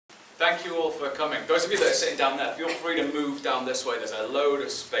thank you all for coming. Those of you that are sitting down there, feel free to move down this way. There's a load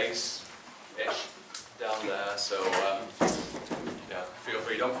of space-ish down there, so yeah, feel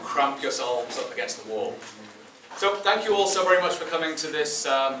free. Don't cramp yourselves up against the wall. So thank you all so very much for coming to this,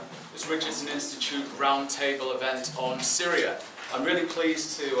 this Richardson Institute roundtable event on Syria. I'm really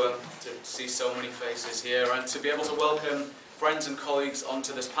pleased to see so many faces here and to be able to welcome friends and colleagues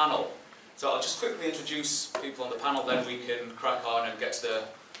onto this panel. So I'll just quickly introduce people on the panel, then we can crack on and get to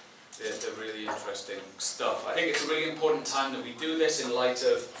the really interesting stuff. I think it's a really important time that we do this in light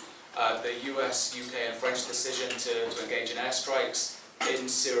of the US, UK and French decision to engage in airstrikes in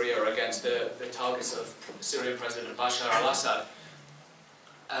Syria against the targets of Syrian President Bashar al-Assad.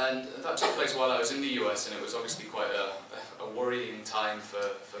 And that took place while I was in the US, and it was obviously quite a worrying time for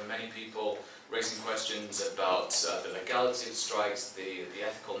many people, raising questions about the legality of strikes, the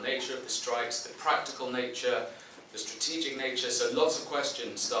ethical nature of the strikes, the practical nature, the strategic nature. So lots of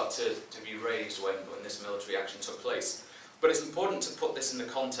questions start to be raised when this military action took place. But it's important to put this in the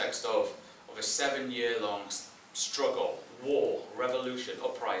context of a 7-year-long struggle, war, revolution,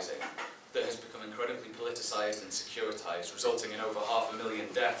 uprising that has become incredibly politicized and securitized, resulting in over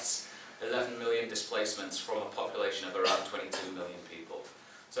 500,000 deaths, 11 million displacements from a population of around 22 million people.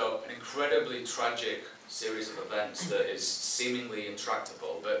 So an incredibly tragic series of events that is seemingly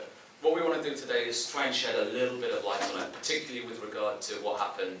intractable. But what we want to do today is try and shed a little bit of light on it, particularly with regard to what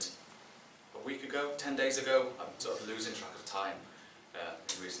happened a week ago, 10 days ago. I'm sort of losing track of time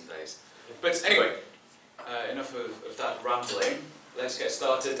in recent days. But anyway, enough of that rambling. Let's get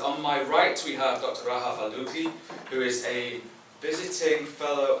started. On my right we have Dr. Rahaf Aldoughi, who is a visiting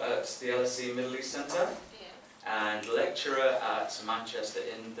fellow at the LSE Middle East Centre and lecturer at Manchester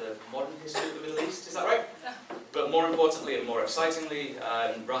in the modern history of the Middle East, is that right? Yeah. But more importantly and more excitingly,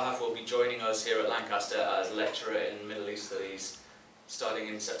 Rahaf will be joining us here at Lancaster as lecturer in Middle East Studies starting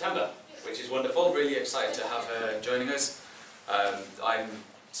in September, which is wonderful. Really excited to have her joining us. I'm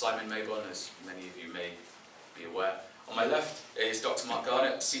Simon Mabon, as many of you may be aware. On my left is Dr. Mark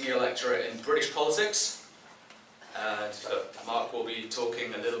Garnett, Senior Lecturer in British Politics. Mark will be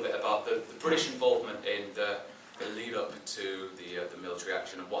talking a little bit about the British involvement in the lead-up to the military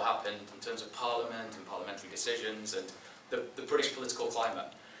action and what happened in terms of Parliament and parliamentary decisions and the British political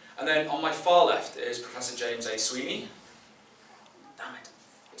climate. And then on my far left is Professor James A. Sweeney. Damn it,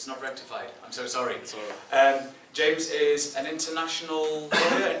 it's not rectified, I'm so sorry. James is an international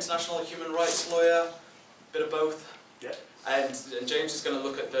lawyer, international human rights lawyer, bit of both. Yeah. And James is going to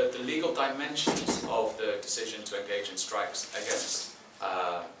look at the legal dimensions of the decision to engage in strikes against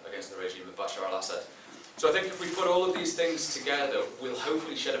the regime of Bashar al-Assad. So I think if we put all of these things together, we'll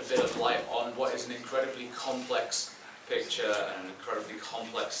hopefully shed a bit of light on what is an incredibly complex picture and an incredibly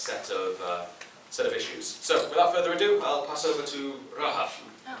complex set of issues. So without further ado, I'll pass over to Rahaf.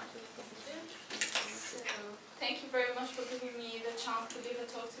 Thank you very much for giving me the chance to give a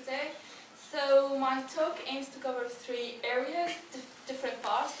talk today. So my talk aims to cover 3 areas, different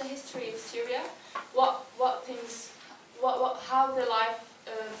parts: the history of Syria,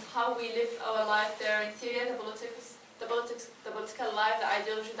 how we live our life there in Syria, the political life, the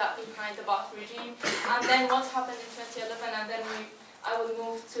ideology that behind the Ba'ath regime, and then what happened in 2011, and then I will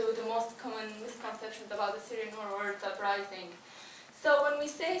move to the most common misconceptions about the Syrian war or the uprising. So when we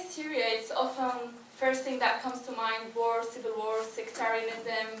say Syria, it's often first thing that comes to mind: war, civil war,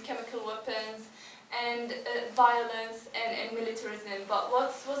 sectarianism, chemical weapons, and violence and militarism. But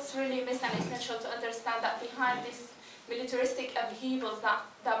what's really missing and essential to understand that behind these militaristic upheavals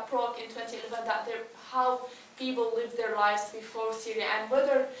that broke in 2011, how people lived their lives before Syria, and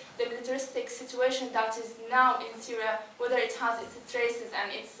whether the militaristic situation that is now in Syria, whether it has its traces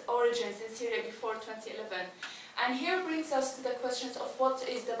and its origins in Syria before 2011. And here brings us to the questions of what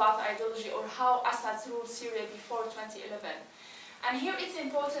is the Ba'ath ideology, or how Assad ruled Syria before 2011. And here it's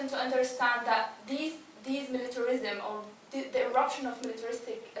important to understand that these militarism, or the eruption of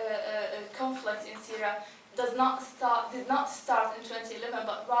militaristic conflicts in Syria did not start in 2011,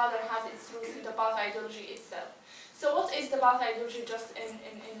 but rather has its roots in the Ba'ath ideology itself. So what is the Ba'ath ideology, just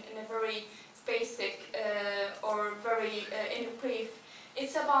in a very basic or very in brief?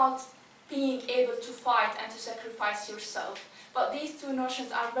 It's about being able to fight and to sacrifice yourself. But these 2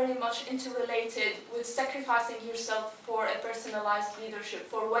 notions are very much interrelated, with sacrificing yourself for a personalized leadership,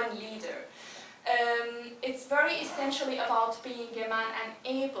 for one leader. It's very essentially about being a man and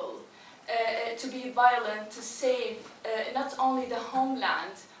able to be violent, to save not only the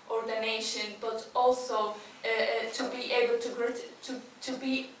homeland or the nation, but also to be able to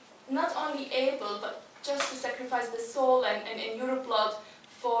be not only able, but just to sacrifice the soul and your blood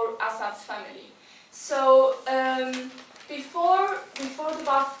for Assad's family. So before the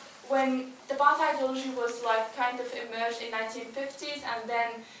Ba'ath when the Ba'ath ideology was like kind of emerged in 1950s, and then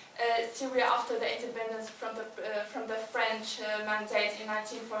Syria after the independence from the French mandate in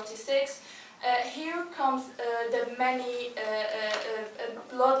 1946. Here comes the many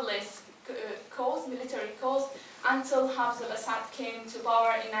bloodless military coups, until Hafez al-Assad came to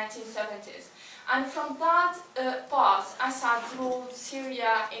power in 1970s. And from that past, Assad ruled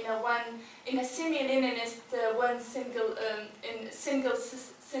Syria in a semi-Leninist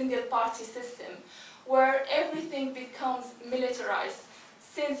single party system, where everything becomes militarized.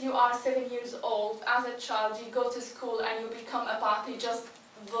 Since you are 7 years old, as a child, you go to school and you become a Ba'athi just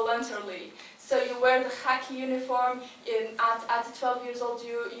voluntarily. So you wear the khaki uniform, at 12 years old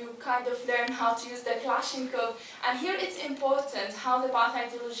you kind of learn how to use the Kalashnikov. And here it's important how the Ba'ath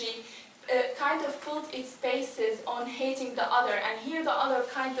ideology kind of put its basis on hating the other. And here the other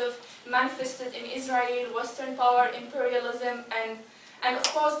kind of manifested in Israel, Western power, imperialism, and of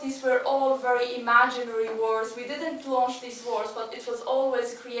course these were all very imaginary wars. We didn't launch these wars, but it was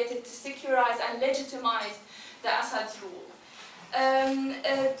always created to securize and legitimize the Assad's rule.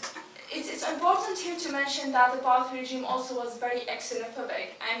 It's important here to mention that the Ba'ath regime also was very xenophobic,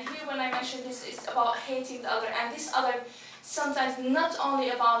 and here when I mention this, it's about hating the other, and this other sometimes not only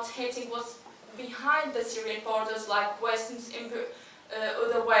about hating what's behind the Syrian borders, like or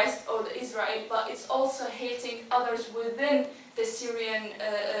the West or the Israel, but it's also hating others within the Syrian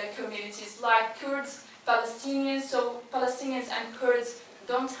communities, like Kurds, Palestinians. So Palestinians and Kurds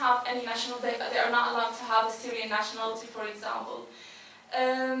don't have any nationality, they are not allowed to have a Syrian nationality, for example.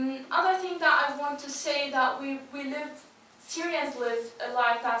 Other thing that I want to say that Syrians lived a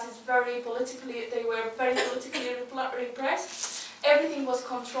life that is they were very politically repressed. Everything was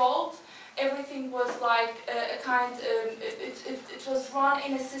controlled. Everything was like it was run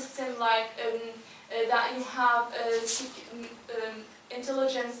in a system like that you have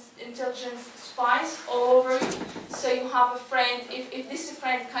intelligence spies all over you. So you have a friend, if this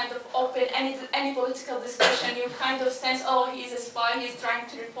friend kind of open any political discussion, you kind of sense, oh, he's a spy, he's trying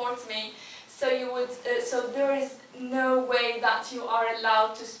to report me. So you would, so there is no way that you are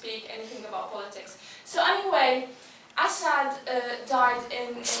allowed to speak anything about politics. So anyway, Assad died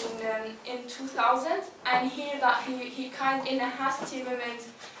in 2000, and here that he kind in a hasty moment,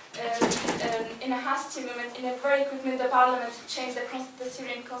 in a very quick moment, the parliament changed the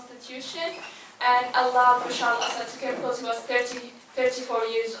Syrian constitution and allowed Bashar al-Assad to come because he was 34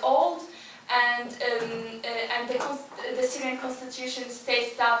 years old. And the Syrian constitution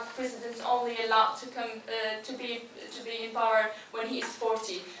states that presidents only allowed to come to be in power when he is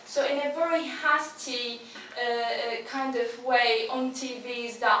 40. So in a very hasty kind of way on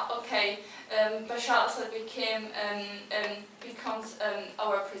TVs that okay, Bashar al-Assad becomes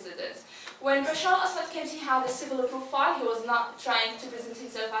our president. When Bashar al-Assad came, he had a civil profile. He was not trying to present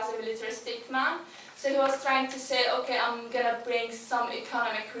himself as a militaristic man. So he was trying to say, okay, I'm gonna bring some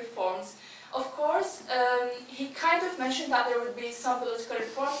economic reforms. Of course, he kind of mentioned that there would be some political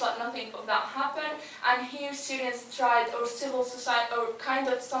reforms, but nothing of that happened. And here Syrians tried, or civil society, or kind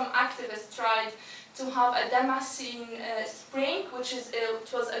of some activists tried to have a Damascene Spring, which it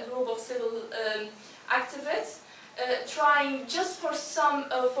was a group of civil activists, trying just for some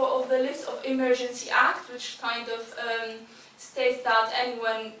of the list of Emergency Act, which kind of states that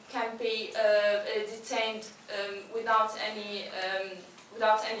anyone can be detained without any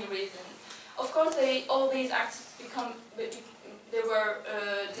reason. Of course, all these acts they were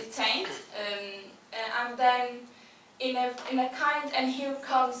detained, and then in a kind, and here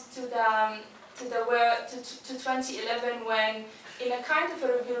comes to 2011, when in a kind of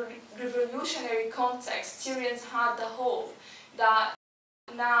a revolutionary context, Syrians had the hope that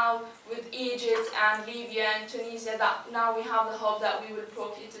now with Egypt and Libya and Tunisia, that now we have the hope that we will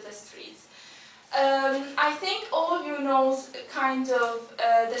broke into the streets. I think all of you knows kind of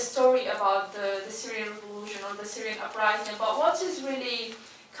the story about the Syrian revolution or the Syrian uprising, but what is really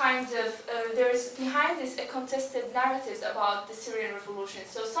kind of, there's behind this a contested narratives about the Syrian revolution.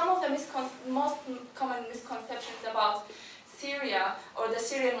 So some of the most common misconceptions about Syria or the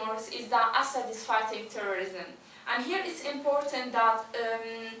Syrian wars is that Assad is fighting terrorism. And here it's important that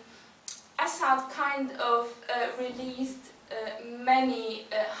Assad kind of released many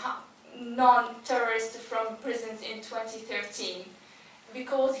non-terrorists from prisons in 2013,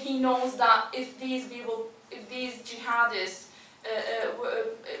 because he knows that if these jihadists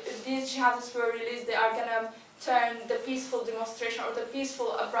were released, they are gonna turn the peaceful demonstration or the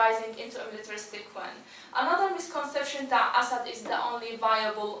peaceful uprising into a militaristic one. Another misconception that Assad is the only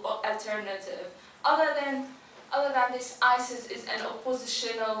viable alternative. Other than this, ISIS is an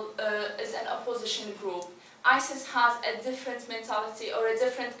opposition group. ISIS has a different mentality or a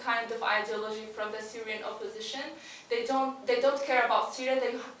different kind of ideology from the Syrian opposition. They don't care about Syria.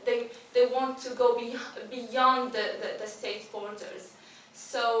 They want to go beyond the state's borders.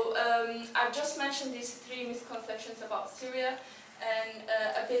 So I've just mentioned these 3 misconceptions about Syria and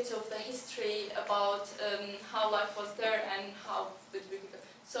a bit of the history about how life was there and how did we go.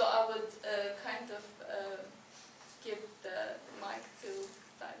 So I would kind of give the mic to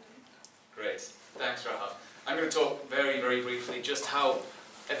Simon. Great, thanks Rahaf. I'm going to talk very, very briefly just how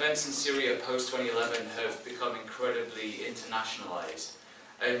events in Syria post-2011 have become incredibly internationalized.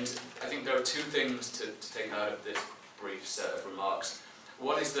 And I think there are 2 things to take out of this brief set of remarks.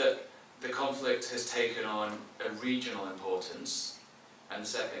 One is that the conflict has taken on a regional importance, and the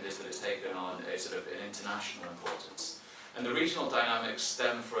second is that it's taken on a sort of an international importance. And the regional dynamics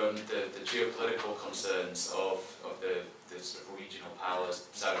stem from the geopolitical concerns of the sort of regional powers,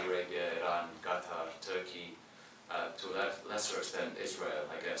 Saudi Arabia, Iran, Qatar, Turkey, to a lesser extent Israel,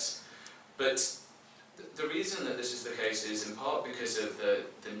 I guess. But the reason that this is the case is in part because of the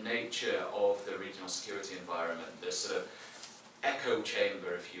nature of the regional security environment, this sort of echo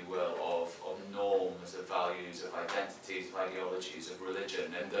chamber, if you will, of norms, of values, of identities, of ideologies, of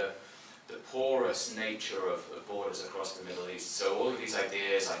religion, and the porous nature of borders across the Middle East. So all of these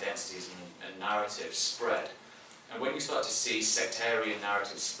ideas, identities, and narratives spread. And when you start to see sectarian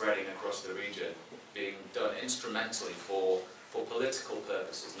narratives spreading across the region, being done instrumentally for political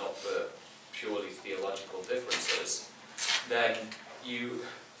purposes, not for purely theological differences, then you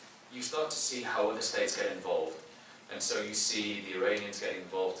start to see how other states get involved. And so you see the Iranians getting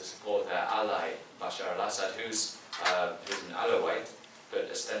involved to support their ally, Bashar al-Assad, who's an Alawite, but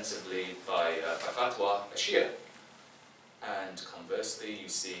ostensibly by fatwa, a Shia. And conversely, you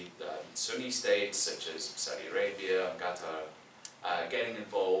see Sunni states such as Saudi Arabia and Qatar getting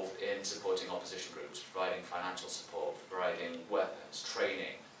involved in supporting opposition groups, providing financial support, providing weapons,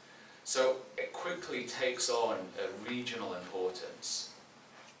 training. So it quickly takes on a regional importance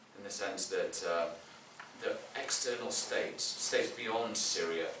in the sense that the external states beyond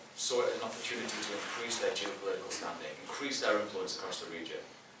Syria, saw it as an opportunity to increase their geopolitical standing, increase their influence across the region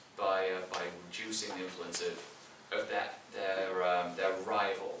by reducing the influence of their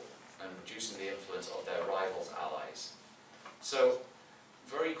rival and reducing the influence of their rival's allies. So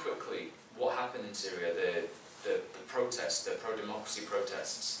very quickly, what happened in Syria, the protests, the pro-democracy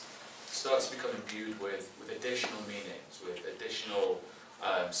protests, starts to become imbued with additional meanings, with additional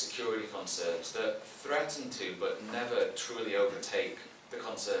security concerns that threaten to but never truly overtake the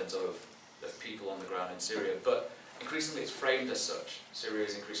concerns of people on the ground in Syria. But increasingly it's framed as such. Syria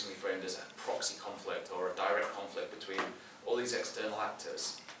is increasingly framed as a proxy conflict or a direct conflict between all these external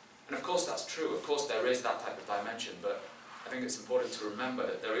actors. And of course that's true, of course there is that type of dimension, but I think it's important to remember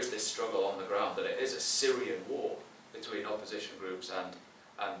that there is this struggle on the ground, that it is a Syrian war between opposition groups and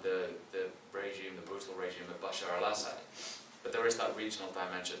the regime, the brutal regime of Bashar al-Assad. But there is that regional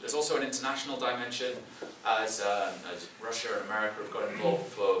dimension. There's also an international dimension as Russia and America have got involved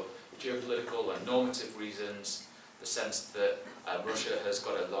for geopolitical and normative reasons, the sense that Russia has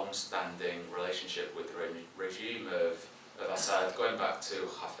got a long-standing relationship with the regime of Assad, going back to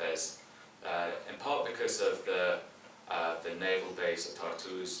Hafez, in part because of the naval base at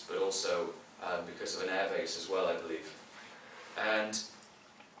Tartus, but also because of an air base as well, I believe. And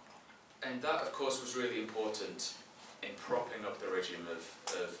that, of course, was really important in propping up the regime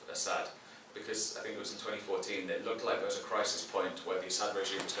of Assad, because I think it was in 2014 that it looked like there was a crisis point where the Assad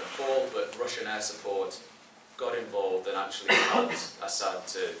regime was going to fall, but Russian air support got involved and actually helped Assad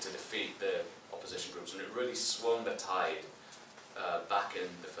to defeat the opposition groups, and it really swung the tide back in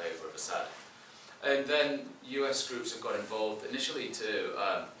the favour of Assad. And then US groups have got involved initially to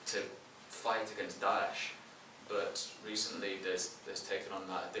fight against Daesh, but recently there's taken on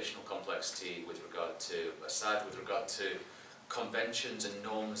that additional complexity with regard to Assad, with regard to conventions and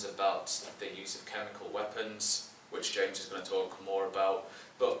norms about the use of chemical weapons, which James is going to talk more about.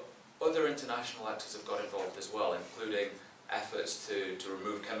 But other international actors have got involved as well, including efforts to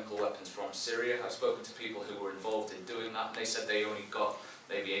remove chemical weapons from Syria. I've spoken to people who were involved in doing that, and they said they only got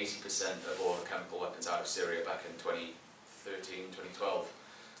maybe 80% of all the chemical weapons out of Syria back in 2013, 2012.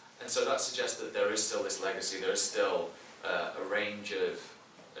 And so that suggests that there is still this legacy, there is still a range of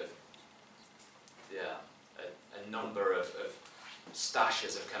a number of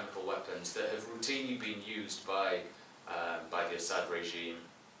stashes of chemical weapons that have routinely been used by the Assad regime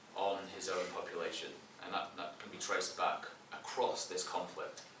on his own population. And that can be traced back across this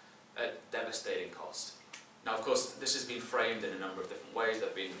conflict at devastating cost. Now, of course, this has been framed in a number of different ways. There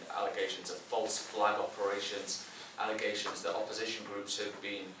have been allegations of false flag operations, allegations that opposition groups have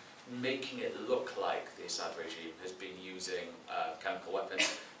been making it look like the Assad regime has been using chemical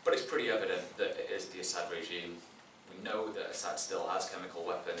weapons, but it's pretty evident that it is the Assad regime. We know that Assad still has chemical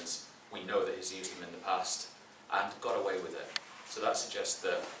weapons, we know that he's used them in the past, and got away with it. So that suggests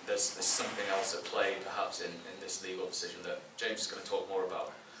that there's something else at play, perhaps, in this legal decision that James is going to talk more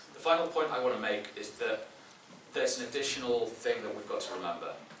about. The final point I want to make is that there's an additional thing that we've got to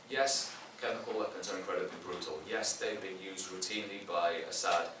remember. Yes, chemical weapons are incredibly brutal. Yes, they've been used routinely by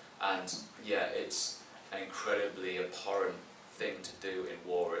Assad, and yeah, it's an incredibly abhorrent thing to do in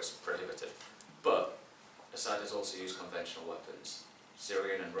war. It's prohibited. But Assad has also used conventional weapons.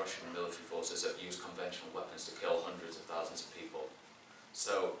 Syrian and Russian military forces have used conventional weapons to kill hundreds of thousands of people.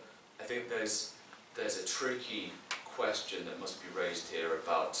 So I think there's a tricky question that must be raised here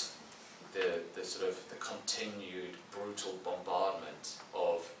about the sort of the continued brutal bombardment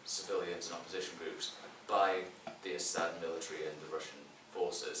of civilians and opposition groups by the Assad military and the Russian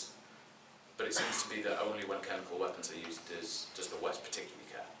forces. But it seems to be that only when chemical weapons are used does the West particularly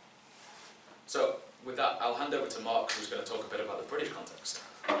care. So with that, I'll hand over to Mark, who's going to talk a bit about the British context.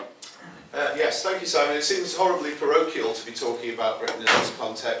 Yes, thank you, Simon. It seems horribly parochial to be talking about Britain in this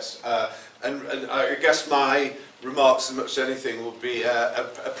context, and I guess my remarks, as much as anything, will be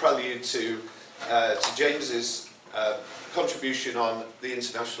a prelude to James's contribution on the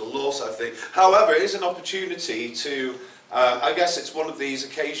international law side of things. However, it is an opportunity to, I guess it's one of these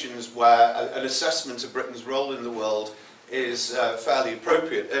occasions where an assessment of Britain's role in the world is fairly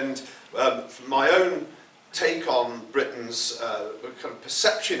appropriate. And from my own take on Britain's kind of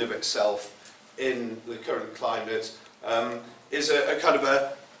perception of itself in the current climate is a kind of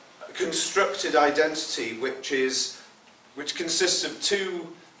a constructed identity which consists of two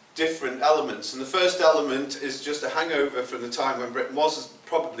different elements. And the first element is just a hangover from the time when Britain was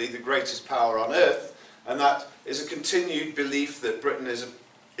probably the greatest power on earth, and that is a continued belief that Britain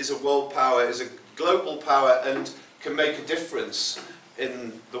is a world power, is a global power, and can make a difference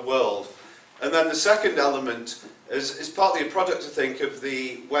in the world. And then the second element is partly a product, I think, of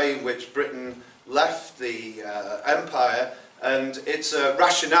the way in which Britain left the empire, and it's a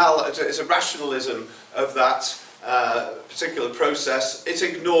rationale, it's a rationalism of that particular process. It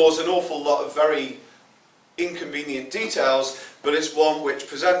ignores an awful lot of very inconvenient details, but it's one which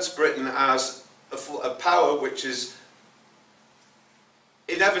presents Britain as a power which is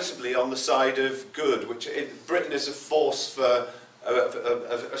inevitably on the side of good, which Britain is a force for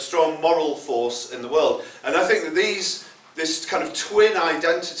a strong moral force in the world. And I think that this kind of twin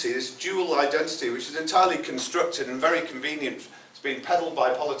identity, this dual identity, which is entirely constructed and very convenient, it's been peddled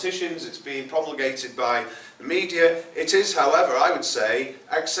by politicians, it's been promulgated by the media. It is, however, I would say,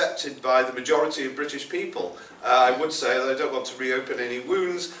 accepted by the majority of British people. I would say, that I don't want to reopen any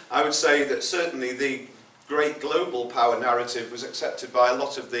wounds, I would say that certainly the great global power narrative was accepted by a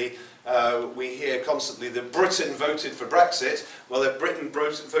lot of the we hear constantly that Britain voted for Brexit. Well, if Britain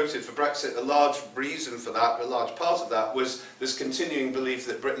voted for Brexit, a large reason for that, a large part of that, was this continuing belief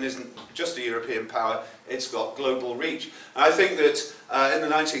that Britain isn't just a European power, it's got global reach. And I think that in the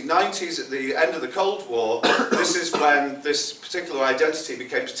 1990s, at the end of the Cold War, this is when this particular identity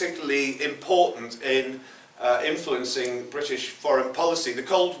became particularly important in influencing British foreign policy. The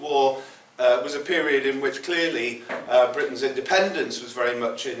Cold War was a period in which clearly Britain's independence was very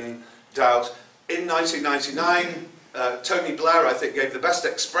much in doubt. In 1999, Tony Blair, I think, gave the best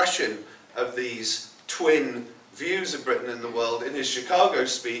expression of these twin views of Britain in the world in his Chicago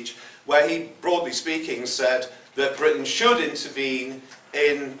speech, where he, broadly speaking, said that Britain should intervene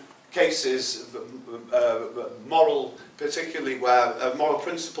in cases moral, particularly where moral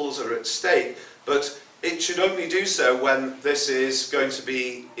principles are at stake, but it should only do so when this is going to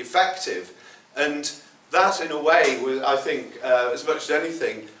be effective. And that, in a way, was, I think, as much as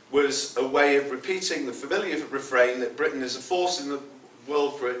anything, was a way of repeating the familiar refrain that Britain is a force in the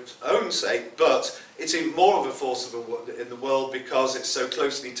world for its own sake, but it's even more of a force in the world because it's so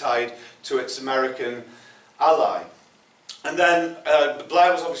closely tied to its American ally. And then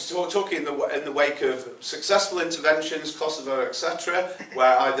Blair was obviously talking in the wake of successful interventions, Kosovo, etc.,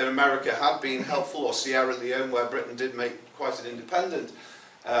 where either America had been helpful, or Sierra Leone, where Britain did make quite an independent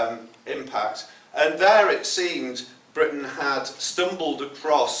impact. And there it seemed Britain had stumbled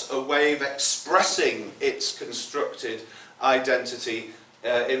across a way of expressing its constructed identity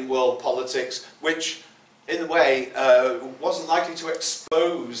in world politics, which in a way wasn't likely to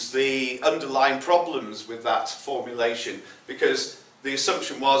expose the underlying problems with that formulation, because the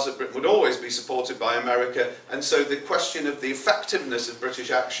assumption was that Britain would always be supported by America, and so the question of the effectiveness of British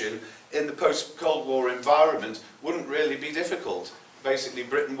action in the post-Cold War environment wouldn't really be difficult. basically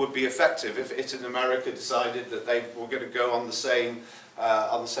Britain would be effective if it and America decided that they were going to go on the same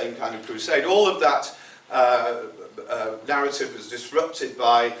kind of crusade. All of that narrative was disrupted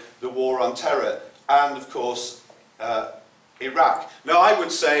by the war on terror and, of course, Iraq. Now, I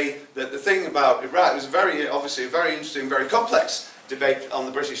would say that the thing about Iraq was obviously a very interesting, very complex debate on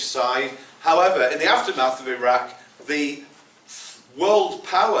the British side. However, in the aftermath of Iraq, the world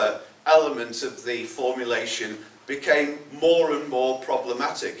power element of the formulation became more and more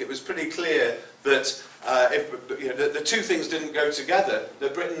problematic. It was pretty clear that the two things didn't go together,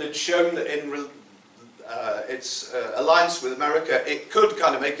 that Britain had shown that in its alliance with America, it could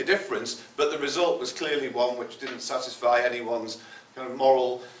kind of make a difference, but the result was clearly one which didn't satisfy anyone's kind of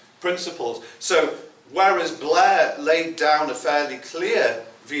moral principles. So, whereas Blair laid down a fairly clear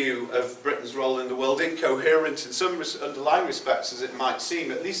view of Britain's role in the world, incoherent in some underlying respects as it might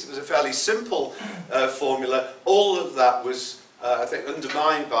seem, at least it was a fairly simple formula. All of that was, I think,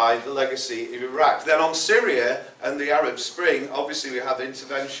 undermined by the legacy of Iraq. Then on Syria and the Arab Spring, obviously we have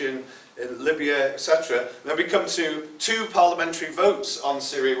intervention in Libya, etc. Then we come to 2 parliamentary votes on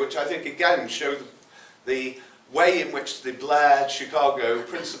Syria, which I think again show the way in which the Blair-Chicago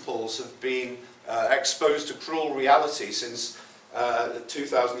principles have been exposed to cruel reality since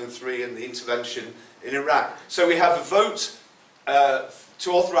 2003 and the intervention in Iraq. So we have a vote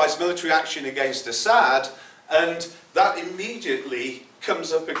to authorise military action against Assad, and that immediately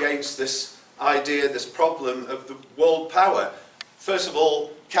comes up against this idea, this problem of the world power. First of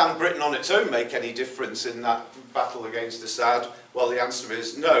all, can Britain on its own make any difference in that battle against Assad? Well, the answer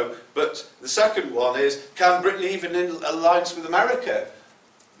is no. But the second one is, can Britain, even in alliance with America,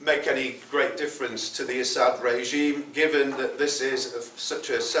 make any great difference to the Assad regime, given that this is such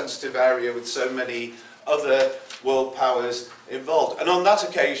a sensitive area with so many other world powers involved? And on that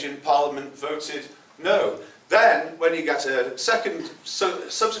occasion, Parliament voted no. Then, when you get a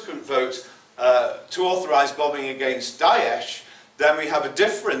subsequent vote to authorise bombing against Daesh, then we have a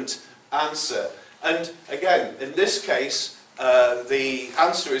different answer. And again, in this case, the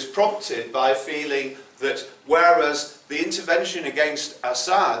answer is prompted by a feeling that whereas the intervention against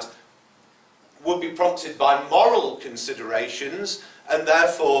Assad would be prompted by moral considerations, and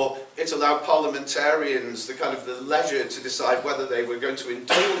therefore it allowed parliamentarians the leisure to decide whether they were going to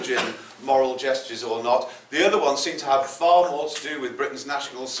indulge in moral gestures or not. The other one seemed to have far more to do with Britain's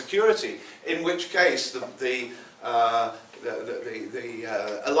national security, in which case the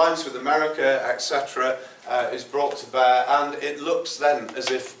alliance with America, etc., is brought to bear, and it looks then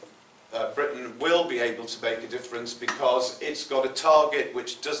as if Britain will be able to make a difference because it's got a target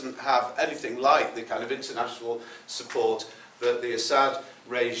which doesn't have anything like the kind of international support that the Assad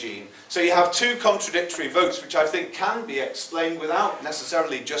regime. So you have 2 contradictory votes, which I think can be explained without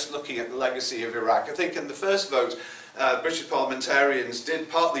necessarily just looking at the legacy of Iraq. I think in the first vote, British parliamentarians did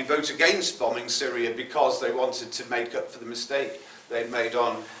partly vote against bombing Syria because they wanted to make up for the mistake they'd made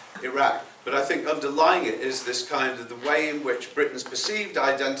on Iraq. But I think underlying it is this kind of the way in which Britain's perceived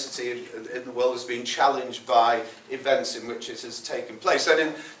identity in the world has been challenged by events in which it has taken place. And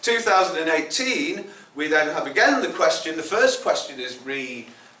in 2018, we then have again the question, the first question is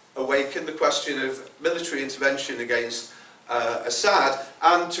reawakened, the question of military intervention against Assad,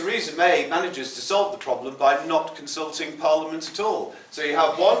 and Theresa May manages to solve the problem by not consulting Parliament at all. So you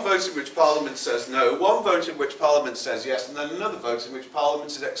have one vote in which Parliament says no, one vote in which Parliament says yes, and then another vote in which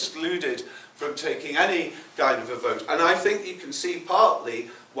Parliament is excluded from taking any kind of a vote. And I think you can see partly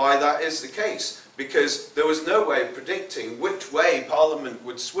why that is the case, because there was no way of predicting which way Parliament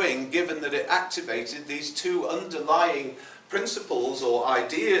would swing, given that it activated these 2 underlying principles or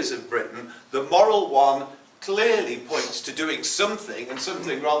ideas of Britain. The moral one clearly points to doing something, and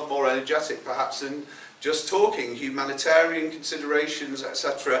something rather more energetic perhaps than just talking, humanitarian considerations,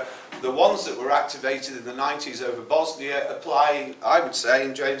 etc. The ones that were activated in the 90s over Bosnia apply, I would say,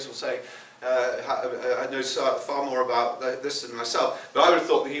 and James will say, I know far more about this than myself, but I would have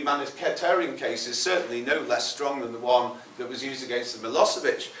thought the humanitarian case is certainly no less strong than the one that was used against the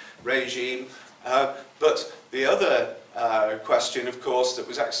Milosevic regime. But the other question, of course, that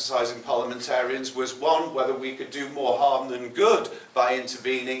was exercising parliamentarians was one, whether we could do more harm than good by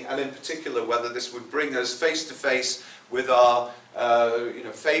intervening, and in particular whether this would bring us face to face with our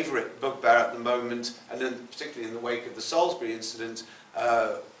favourite bugbear at the moment, and then particularly in the wake of the Salisbury incident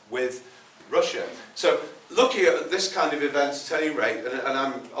with Russia. So looking at this kind of event at any rate, and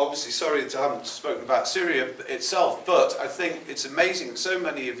I'm obviously sorry that I haven't spoken about Syria itself, but I think it's amazing that so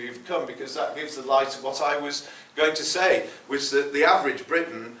many of you have come, because that gives the light of what I was going to say, which that the average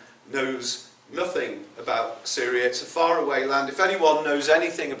Briton knows nothing about Syria. It's a faraway land. If anyone knows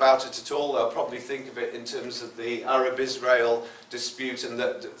anything about it at all, they'll probably think of it in terms of the Arab-Israel dispute and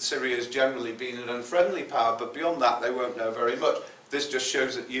that Syria has generally been an unfriendly power, but beyond that they won't know very much. This just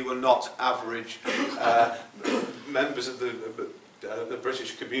shows that you are not average members of the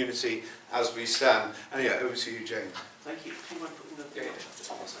British community as we stand. And yeah, over to you, James. Thank you.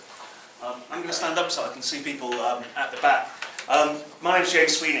 I'm going to stand up so I can see people at the back. My name is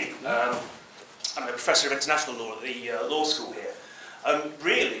James Sweeney. I'm a Professor of International Law at the Law School here.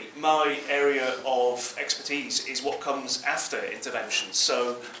 Really, my area of expertise is what comes after interventions.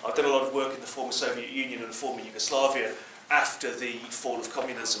 So I've done a lot of work in the former Soviet Union and the former Yugoslavia after the fall of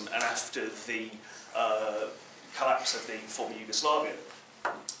communism and after the collapse of the former Yugoslavia.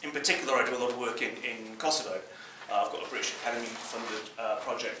 In particular, I do a lot of work in Kosovo. I've got a British Academy-funded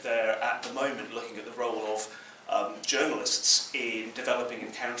project there at the moment looking at the role of journalists in developing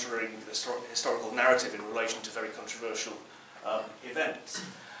and countering the historical narrative in relation to very controversial events.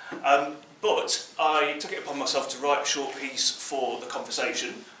 But I took it upon myself to write a short piece for The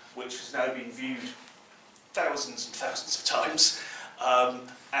Conversation, which has now been viewed thousands and thousands of times,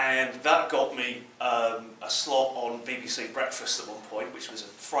 and that got me a slot on BBC Breakfast at one point, which was a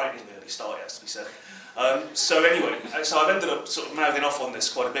frighteningly early start, it has to be said. So anyway, so I've ended up sort of mouthing off on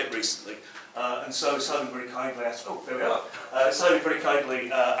this quite a bit recently. And so Simon very kindly asked, Simon very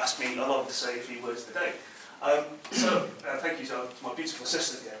kindly asked me along to say a few words today. Thank you to my beautiful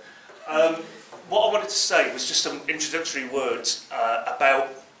assistant here. What I wanted to say was just some introductory words about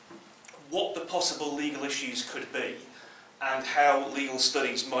what the possible legal issues could be and how legal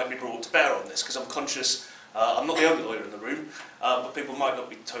studies might be brought to bear on this, because I'm conscious I'm not the only lawyer in the room, but people might not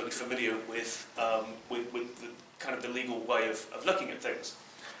be totally familiar with the kind of the legal way of looking at things.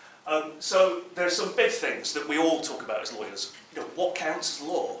 So there are some big things that we all talk about as lawyers. You know, what counts as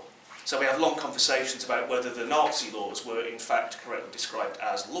law? So we have long conversations about whether the Nazi laws were in fact correctly described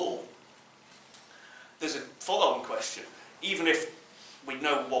as law. There's a follow-on question. Even if we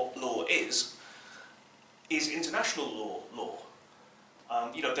know what law is international law law?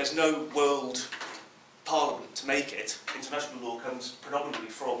 You know, there's no world parliament to make it. International law comes predominantly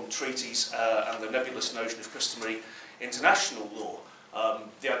from treaties and the nebulous notion of customary international law.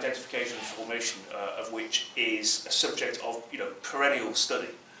 The identification and formation of which is a subject of perennial study.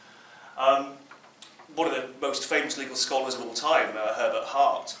 One of the most famous legal scholars of all time, Herbert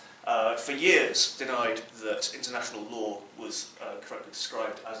Hart, for years denied that international law was correctly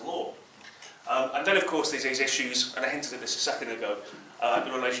described as law. And then of course there's these issues, and I hinted at this a second ago,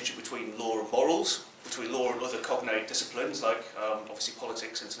 the relationship between law and morals, between law and other cognate disciplines like obviously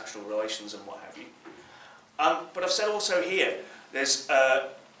politics, international relations and what have you. But I've said also here, it's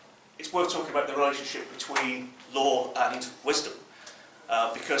worth talking about the relationship between law and wisdom,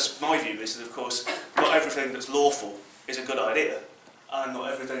 because my view is that, of course, not everything that's lawful is a good idea, and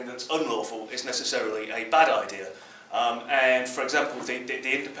not everything that's unlawful is necessarily a bad idea. And, for example, the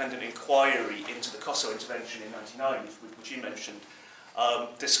independent inquiry into the Kosovo intervention in '99, which you mentioned,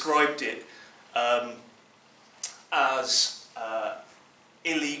 described it as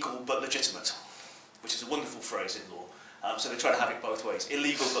illegal but legitimate, which is a wonderful phrase in law. So they try to have it both ways,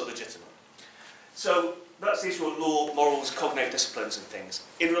 illegal but legitimate. So that's the issue of law, morals, cognate disciplines and things.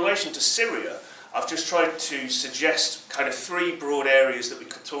 In relation to Syria, I've just tried to suggest kind of three broad areas that we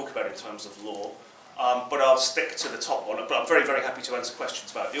could talk about in terms of law, but I'll stick to the top one, but I'm very, very happy to answer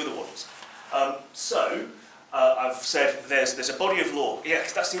questions about the other ones. I've said there's a body of law. Yeah,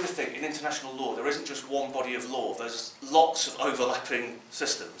 that's the other thing, in international law, there isn't just one body of law, there's lots of overlapping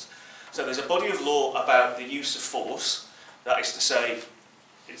systems. So there's a body of law about the use of force, that is to say,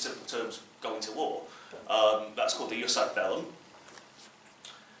 in simple terms, going to war. That's called the jus ad bellum.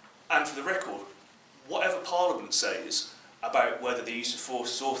 And for the record, whatever Parliament says about whether the use of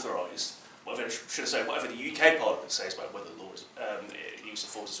force is authorised, whatever the UK Parliament says about whether the use of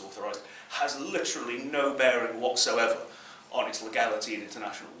force is authorised, has literally no bearing whatsoever on its legality in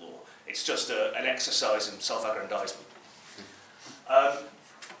international law. It's just an exercise in self-aggrandisement.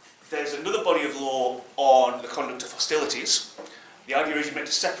 There's another body of law on the conduct of hostilities. The idea is you're meant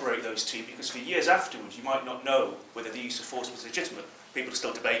to separate those two because for years afterwards you might not know whether the use of force was legitimate. People are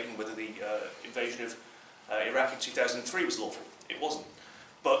still debating whether the invasion of Iraq in 2003 was lawful. It wasn't,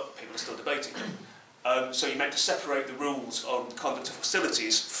 but people are still debating. So you're meant to separate the rules on the conduct of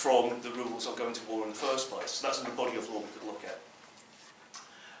hostilities from the rules on going to war in the first place. So that's another body of law we could look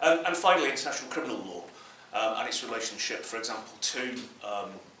at. And finally, international criminal law and its relationship, for example, to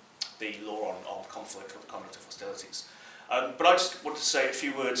the law on conflict or the conduct of hostilities. But I just wanted to say a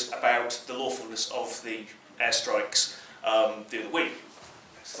few words about the lawfulness of the airstrikes the other week.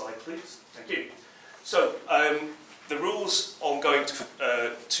 Next slide, please. Thank you. So, the rules on going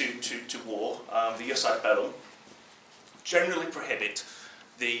to war, the jus ad bellum, generally prohibit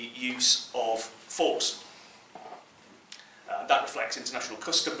the use of force. That reflects international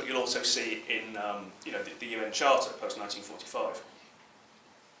custom, but you'll also see it in the UN Charter post-1945.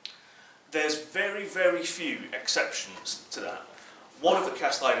 There's very, very few exceptions to that. One of the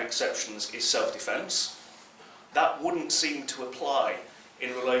cast-iron exceptions is self-defence. That wouldn't seem to apply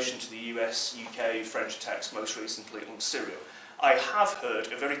in relation to the US, UK, French attacks most recently on Syria. I have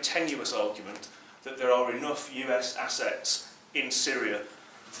heard a very tenuous argument that there are enough US assets in Syria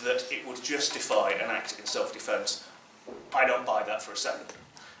that it would justify an act in self-defence. I don't buy that for a second.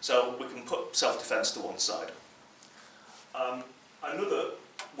 So we can put self-defence to one side. Another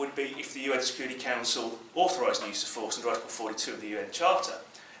would be if the UN Security Council authorised the use of force under Article 42 of the UN Charter.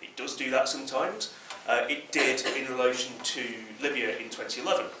 It does do that sometimes. It did in relation to Libya in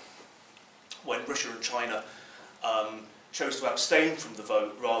 2011, when Russia and China chose to abstain from the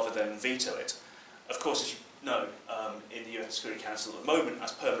vote rather than veto it. Of course, as you know, in the UN Security Council at the moment,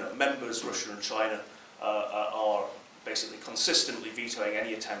 as permanent members, Russia and China are basically consistently vetoing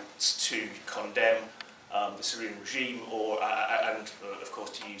any attempts to condemn the Syrian regime and of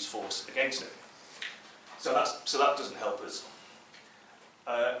course, to use force against it. So that doesn't help us.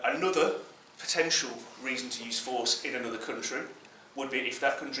 Another potential reason to use force in another country would be if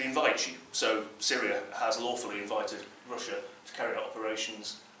that country invites you. So Syria has lawfully invited Russia to carry out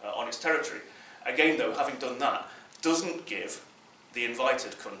operations on its territory. Again, though, having done that, doesn't give the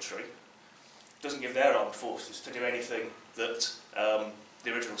invited country, doesn't give their armed forces to do anything that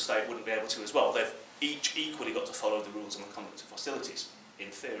the original state wouldn't be able to as well. They've each equally got to follow the rules on the conduct of hostilities, in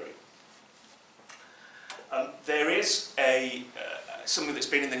theory. There is something that's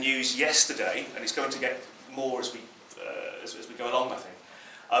been in the news yesterday, and it's going to get more as we go along, I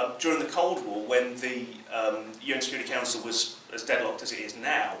think. During the Cold War, when the UN Security Council was as deadlocked as it is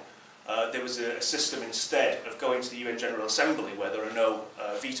now, there was a system instead of going to the UN General Assembly, where there are no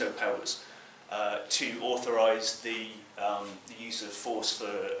veto powers, to authorise the use of force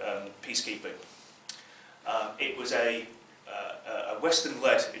for peacekeeping. It was a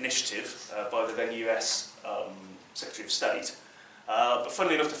Western-led initiative by the then US Secretary of State. But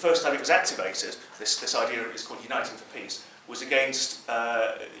funnily enough, the first time it was activated, this idea is called Uniting for Peace, was against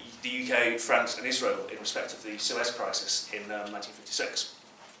the UK, France and Israel in respect of the Suez Crisis in 1956.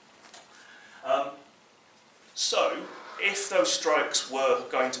 So, if those strikes were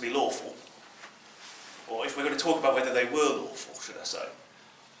going to be lawful, or if we're going to talk about whether they were lawful, should I say,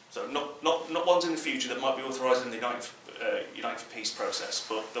 so not ones in the future that might be authorised in the Uniting for Peace process,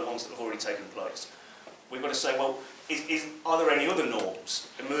 but the ones that have already taken place, we've got to say, well, are there any other norms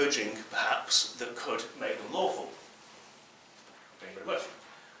emerging, perhaps, that could make them lawful? Thank you very much.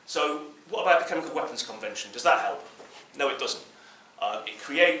 So, what about the Chemical Weapons Convention? Does that help? No, it doesn't. It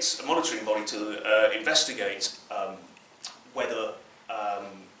creates a monitoring body to investigate whether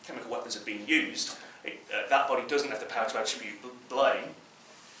chemical weapons have been used. That body doesn't have the power to attribute blame,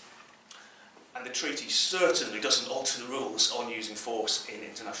 and the treaty certainly doesn't alter the rules on using force in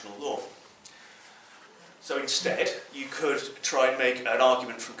international law. So instead, you could try and make an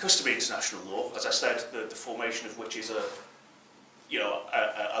argument from customary international law, as I said, the formation of which is a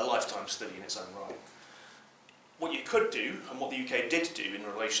lifetime study in its own right. What you could do, and what the UK did do in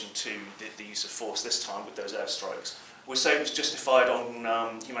relation to the use of force this time with those airstrikes, was say it was justified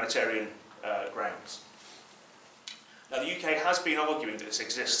on humanitarian grounds. Now, the UK has been arguing that this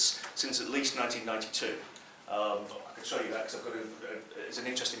exists since at least 1992. I can show you that because I've got it's an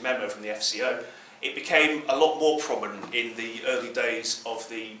interesting memo from the FCO. It became a lot more prominent in the early days of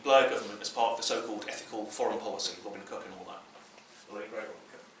the Blair government as part of the so-called ethical foreign policy, Robin Cook and all that. The late great Robin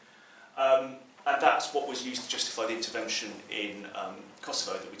Cook. And that's what was used to justify the intervention in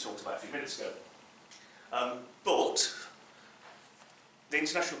Kosovo that we talked about a few minutes ago. But the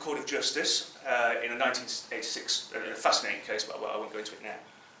International Court of Justice, in a 1986, a fascinating case, but I won't go into it now,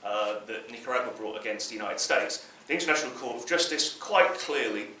 that Nicaragua brought against the United States, the International Court of Justice quite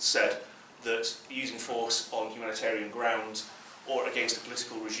clearly said that using force on humanitarian grounds or against a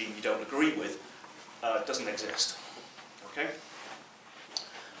political regime you don't agree with doesn't exist. Okay?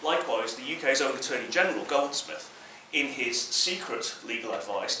 Likewise, the UK's own Attorney General, Goldsmith, in his secret legal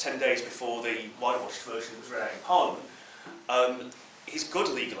advice, 10 days before the whitewashed version was read out in Parliament, his good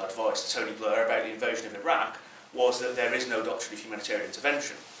legal advice to Tony Blair about the invasion of Iraq was that there is no doctrine of humanitarian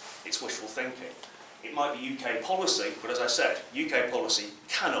intervention. It's wishful thinking. It might be UK policy, but as I said, UK policy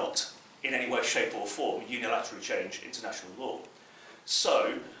cannot, in any way, shape or form, unilaterally change international law.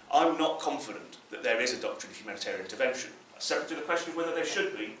 So, I'm not confident that there is a doctrine of humanitarian intervention. separate to the question of whether there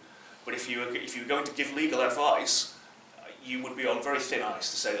should be. But if you were going to give legal advice, you would be on very thin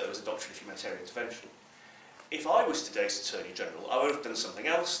ice to say that there was a doctrine of humanitarian intervention. If I was today's Attorney General, I would have done something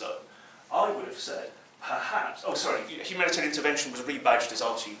else though. I would have said, perhaps, humanitarian intervention was rebadged as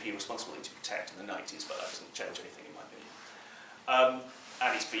RTP, responsibility to protect, in the 90s, but that doesn't change anything in my opinion.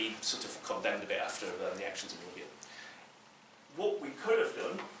 And it's been sort of condemned a bit after the actions in Libya. What we could have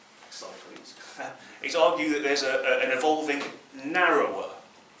done, next slide please, is argue that there's an evolving, narrower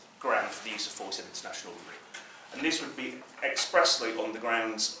ground for the use of force in international law. And this would be expressly on the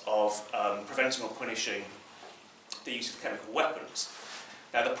grounds of preventing or punishing the use of chemical weapons.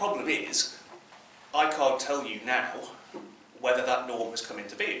 Now the problem is, I can't tell you now whether that norm has come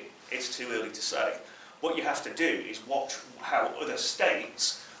into being. It's too early to say. What you have to do is watch how other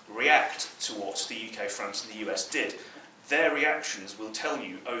states react to what the UK, France and the US did. Their reactions will tell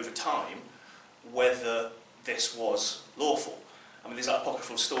you over time whether this was lawful. I mean, there's that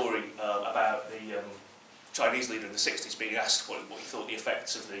apocryphal story about the Chinese leader in the 60s being asked what he thought the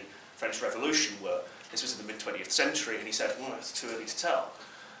effects of the French Revolution were. This was in the mid-20th century, and he said, well, it's too early to tell.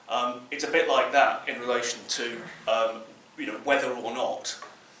 It's a bit like that in relation to whether or not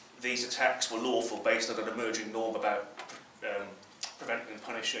these attacks were lawful based on an emerging norm about preventing and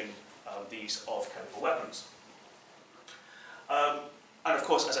punishing the use of chemical weapons. And of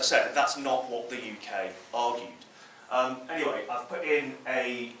course, as I said, that's not what the UK argued. Anyway, I've put in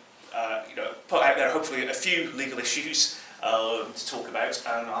put out there hopefully a few legal issues to talk about,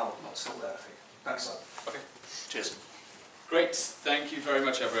 and I'll stop there, I think. Thanks, Simon. Okay. Cheers. Great, thank you very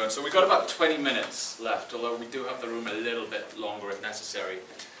much everyone. So we've got about 20 minutes left, although we do have the room a little bit longer if necessary.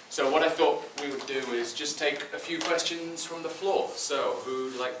 So what I thought we would do is just take a few questions from the floor. So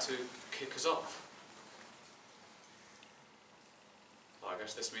who'd like to kick us off? Well, I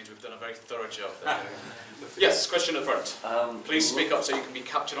guess this means we've done a very thorough job there. Yes, question at the front. Please speak up so you can be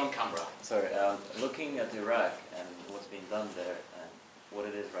captured on camera. Sorry, looking at Iraq and what's being done there and what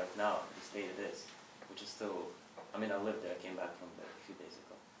it is right now, the state it is, which is still, I mean, I lived there, I came back from there a few days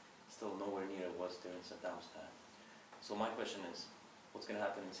ago, still nowhere near it was during Saddam's time. So my question is, what's going to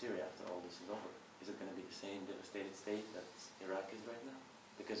happen in Syria after all this is over? Is it going to be the same devastated state that Iraq is right now?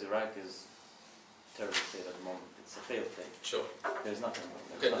 Because Iraq is a terrible state at the moment. It's a failed state. Sure. There's nothing.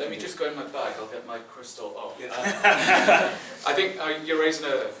 Okay, let me just go in my bag. I'll get my crystal. Oh, I think you're raising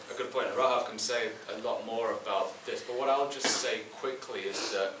a good point. Rahaf can say a lot more about this, but what I'll just say quickly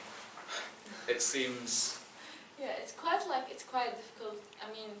is that it seems. Yeah, it's quite difficult. I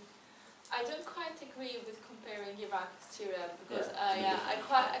mean, I don't quite agree with comparing Iraq to Syria because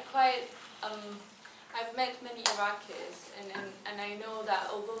I've met many Iraqis and I know that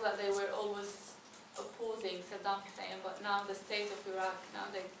although that they were always opposing Saddam Hussein, but now the state of Iraq, now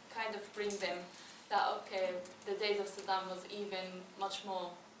they kind of bring them that okay, the days of Saddam was even much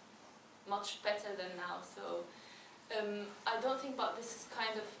better than now. So I don't think, but this is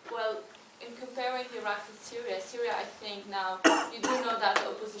kind of, well, in comparing Iraq with Syria, I think now, you do know that the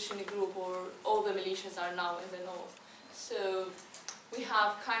opposition group or all the militias are now in the north. So we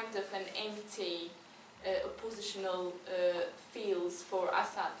have kind of an empty oppositional fields for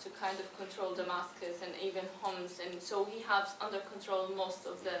Assad to kind of control Damascus and even Homs, and so he has under control most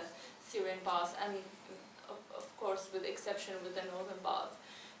of the Syrian parts, and of course with exception with the northern part.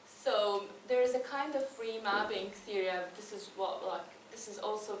 So there is a kind of remapping Syria. This is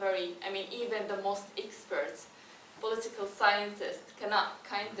also very, I mean, even the most experts, political scientists cannot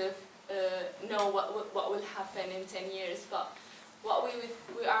kind of know what will happen in 10 years, but what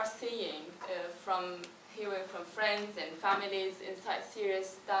we are seeing from hearing from friends and families inside Syria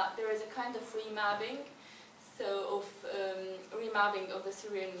is that there is a kind of remapping, so of remapping of the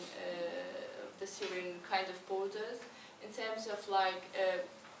Syrian kind of borders in terms of like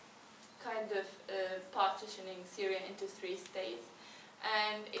kind of partitioning Syria into 3 states.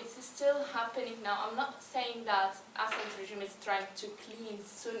 And it's still happening now. I'm not saying that Assad's regime is trying to clean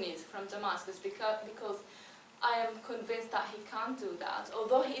Sunnis from Damascus because I am convinced that he can't do that,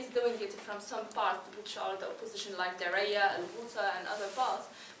 although he is doing it from some parts which are the opposition like Daraya, Al-Ghouta and other parts,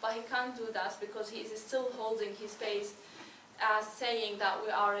 but he can't do that because he is still holding his base as saying that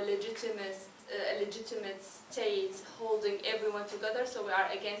we are a legitimate state holding everyone together, so we are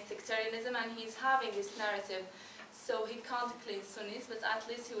against sectarianism, and he's having this narrative. So he can't clean Sunnis, but at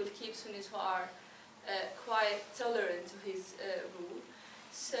least he will keep Sunnis who are quite tolerant to his rule.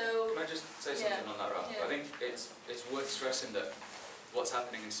 So, can I just say something on that, Rahaf? Yeah. I think it's worth stressing that what's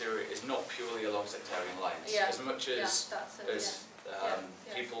happening in Syria is not purely along sectarian lines. As much as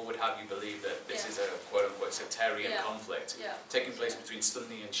people would have you believe that this is a quote-unquote sectarian conflict taking place between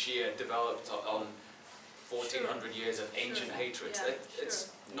Sunni and Shia, developed on 1400 years of ancient hatred. Yeah,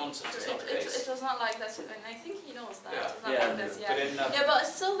 It's nonsense. It's not the case. It was not like that, and I think he knows that. Yeah. It was not Yeah. like that, yeah. But in, Yeah, but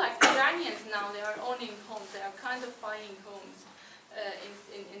it's still like Iranians now, they are owning homes, they are kind of buying homes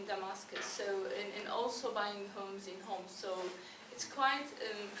in Damascus, so, and also buying homes in Homs, so it's quite,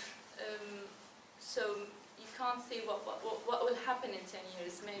 so you can't see what will happen in 10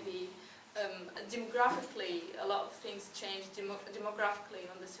 years, maybe demographically, a lot of things change demographically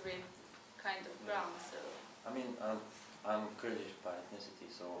on the Syrian kind of ground, so. I mean, I'm Kurdish by ethnicity,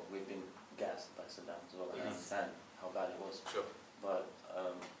 so we've been gassed by Saddam as well, and I understand how bad it was. Sure. But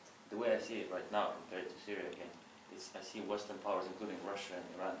the way I see it right now, compared to Syria again, is I see Western powers, including Russia and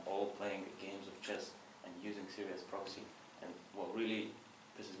Iran, all playing games of chess and using Syria as proxy. And what really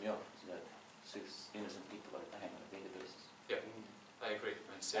pisses me off is that 6 innocent people are dying on a daily basis. Yeah, I agree.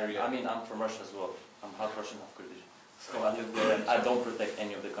 And And, Syria. I mean, I'm from Russia as well. I'm half Russian, half Kurdish. So I live there, and I don't protect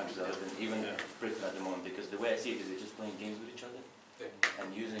any of the countries I live in, even Britain at the moment, because the way I see it is they're just playing games with each other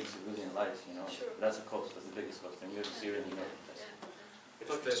and using civilian lives, you know. Sure. That's a cost, that's the biggest cost. And you're a Syrian, you know this. If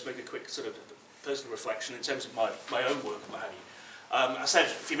I could just make a quick sort of personal reflection in terms of my own work and what have you. I said a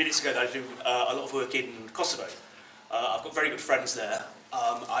few minutes ago that I do a lot of work in Kosovo. I've got very good friends there.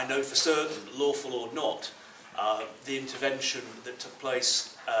 I know for certain, lawful or not, the intervention that took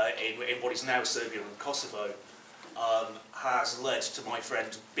place in what is now Serbia and Kosovo has led to my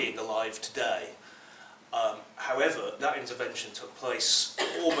friend being alive today. However, that intervention took place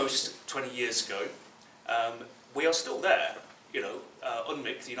almost 20 years ago. We are still there, you know,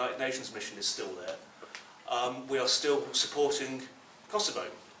 UNMIC, the United Nations mission, is still there. We are still supporting Kosovo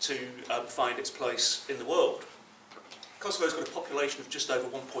to find its place in the world. Kosovo's got a population of just over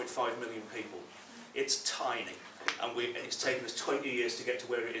 1.5 million people. It's tiny, and it's taken us 20 years to get to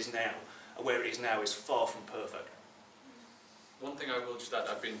where it is now, and where it is now is far from perfect. One thing I will just add,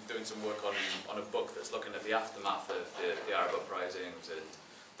 I've been doing some work on a book that's looking at the aftermath of the Arab uprisings and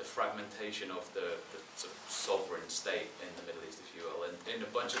the fragmentation of the sort of sovereign state in the Middle East, if you will. And in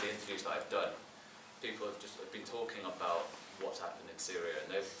a bunch of the interviews that I've done, people have just been talking about what's happened in Syria,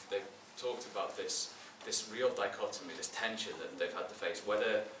 and they've talked about this real dichotomy, this tension that they've had to face,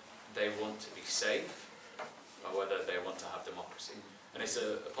 whether they want to be safe or whether they want to have democracy. And it's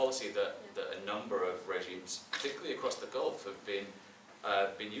a policy that a number of regimes, particularly across the Gulf, have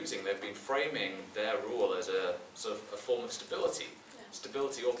been using. They've been framing their rule as a sort of a form of stability,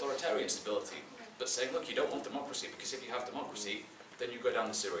 authoritarian stability, but saying, look, you don't want democracy, because if you have democracy, then you go down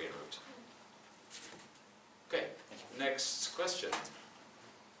the Syrian route. Okay, next question.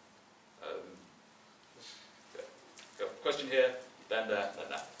 Question here, then there, then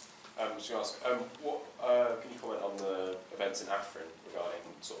there. I was going to ask, what can you comment on the events in Afrin regarding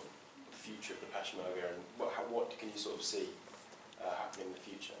sort of the future of the Peshmerga, and what can you sort of see happening in the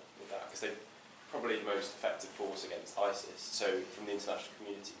future with that? Because they're probably the most effective force against ISIS, so from the international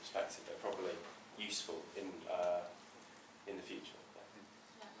community perspective, they're probably useful in the future.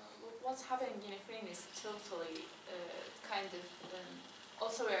 What's happening in Afrin is totally kind of.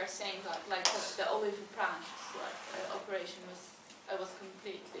 Also, we are saying that like the olive branch operation I was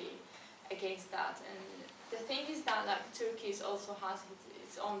completely against that. And the thing is that like Turkey also has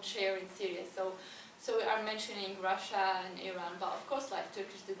its own share in Syria. So we are mentioning Russia and Iran, but of course like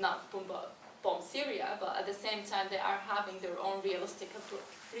Turkish did not bomb Syria, but at the same time they are having their own realist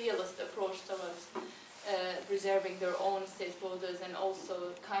approach towards preserving their own state borders, and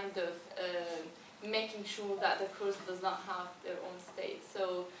also kind of making sure that the Kurds does not have their own state.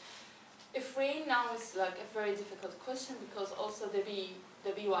 So Afrin now is like a very difficult question, because also the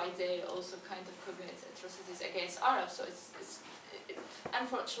BYD also kind of commits atrocities against Arabs. So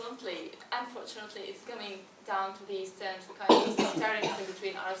unfortunately it's coming down to these terms, kind of sectarianism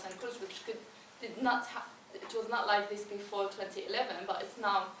between Arabs and Kurds, which it was not like this before 2011, but it's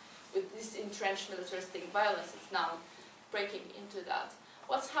now, with this entrenched militaristic violence, it's now breaking into that.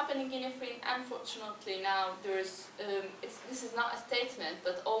 What's happening in Afrin, unfortunately now, this is not a statement,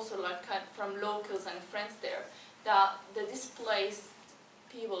 but also like from locals and friends there, that the displaced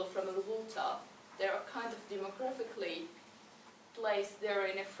people from Al-Ghouta, they are kind of demographically placed there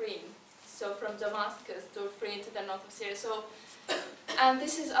in Afrin. So from Damascus to Afrin to the north of Syria. So, and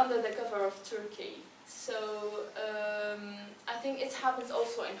this is under the cover of Turkey. So I think it happens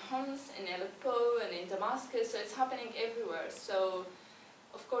also in Homs, in Aleppo, and in Damascus. So it's happening everywhere. So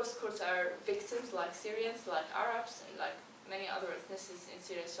of course, Kurds are victims, like Syrians, like Arabs, and like many other ethnicities in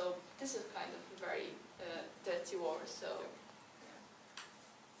Syria. So this is kind of a very dirty war. So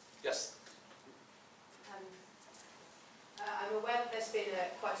yes. I'm aware that there's been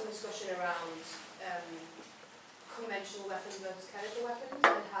quite some discussion around conventional weapons versus chemical weapons,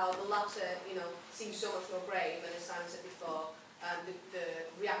 and how the latter, you know, seems so much more grave, and as Simon said before, the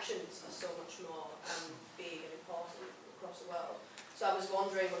reactions are so much more big and important across the world. So I was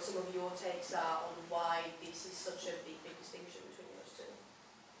wondering what some of your takes are on why this is such a big distinction between those two.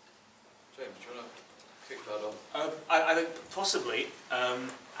 James, do you want to kick that off? I think possibly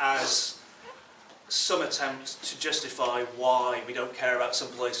as some attempt to justify why we don't care about some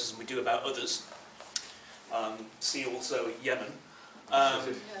places and we do about others. See also Yemen.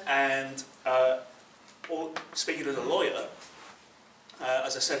 And speaking as a lawyer,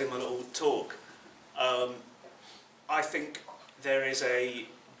 as I said in my little talk, I think there is a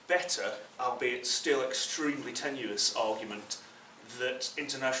better, albeit still extremely tenuous, argument that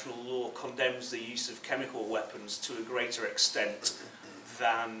international law condemns the use of chemical weapons to a greater extent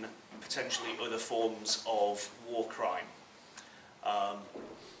than potentially other forms of war crime.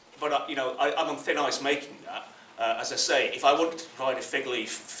 But you know, I'm on thin ice making that. As I say, if I wanted to provide a fig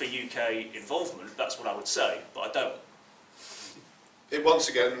leaf for UK involvement, that's what I would say, but I don't. It once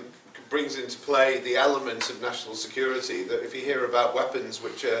again brings into play the element of national security, that if you hear about weapons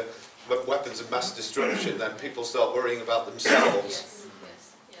which are weapons of mass destruction, then people start worrying about themselves. Yes,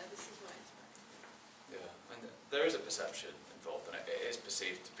 yes, yeah, this is right. Yeah, and there is a perception involved in it. It is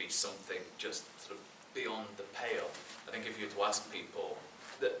perceived to be something just sort of beyond the pale. I think if you were to ask people,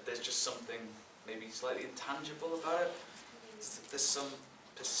 that there's just something maybe slightly intangible about it. There's some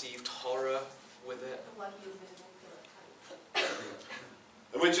perceived horror with it.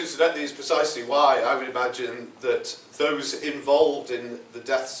 Which incidentally is precisely why I would imagine that those involved in the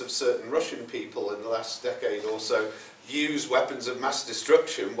deaths of certain Russian people in the last decade or so use weapons of mass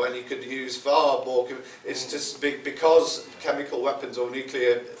destruction when you could use far more. It's just because chemical weapons or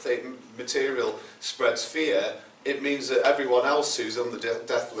nuclear material spreads fear, it means that everyone else who's on the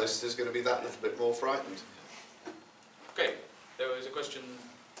death list is going to be that little bit more frightened. Okay, there was a question.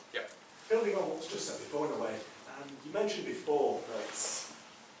 Yeah. Building on what's just said before in a way, you mentioned before that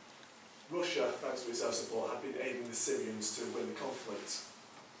Russia, thanks to its air support, had been aiding the Syrians to win the conflict.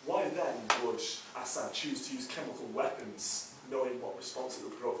 Why then would Assad choose to use chemical weapons, knowing what response it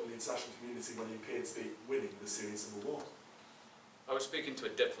would provoke from the international community when he appeared to be winning the Syrian civil war? I was speaking to a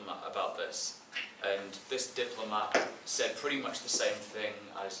diplomat about this, and this diplomat said pretty much the same thing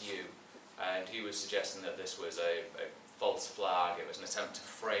as you, and he was suggesting that this was a false flag, it was an attempt to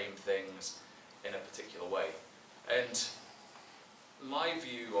frame things in a particular way. And my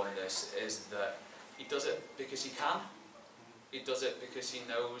view on this is that he does it because he can. He does it because he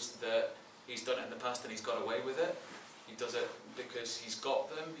knows that he's done it in the past and he's got away with it. He does it because he's got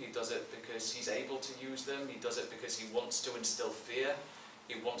them. He does it because he's able to use them. He does it because he wants to instill fear.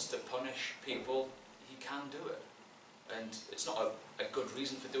 He wants to punish people. He can do it. And it's not a good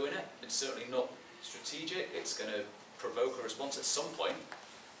reason for doing it. It's certainly not strategic. It's going to provoke a response at some point.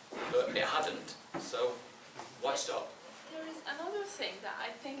 But it hadn't. So why stop? There is another thing that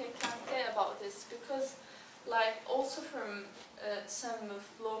I think I can say about this, because like also from some of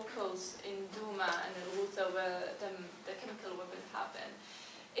locals in Douma and Al-Ghouta where the chemical weapons happened,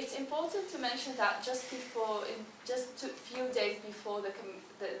 it's important to mention that just a few days before the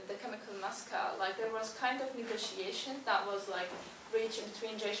chemical massacre, like there was kind of negotiations that was like reached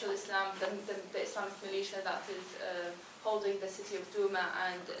between Jaish al-Islam, the Islamist militia that is holding the city of Douma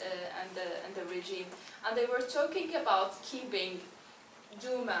and the regime, and they were talking about keeping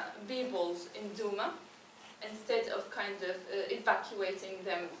Douma people in Douma instead of kind of evacuating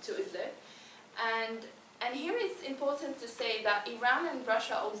them to Idlib. And here it's important to say that Iran and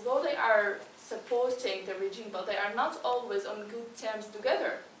Russia, although they are supporting the regime, but they are not always on good terms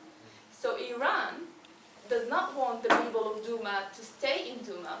together. So Iran does not want the people of Douma to stay in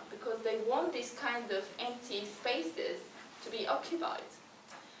Douma because they want these kind of empty spaces to be occupied.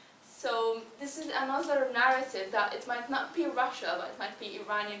 So this is another narrative that it might not be Russia, but it might be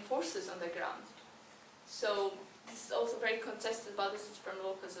Iranian forces on the ground. So this is also very contested, but this is from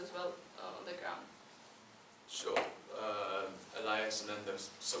locals as well on the ground. Sure. Elias, and then there's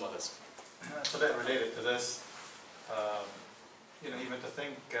some others. It's a bit related to this. Even to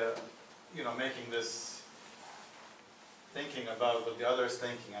think, making this, thinking about what the other is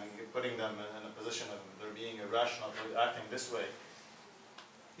thinking and putting them in a position of there being irrational for acting this way.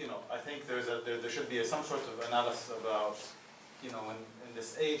 I think there should be some sort of analysis about, in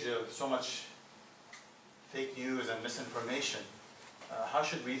this age of so much fake news and misinformation, how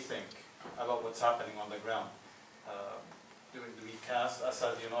should we think about what's happening on the ground? Do we cast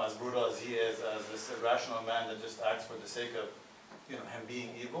Assad, as brutal as he is, as this irrational man that just acts for the sake of, him being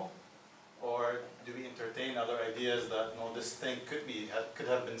evil? Or do we entertain other ideas that, no, this thing could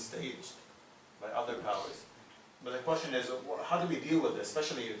have been staged by other powers? But the question is, how do we deal with this,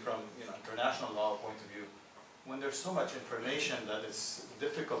 especially from international law point of view, when there's so much information that it's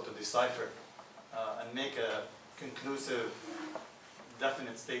difficult to decipher and make a conclusive,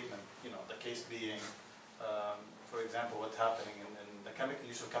 definite statement. The case being, for example, what's happening in the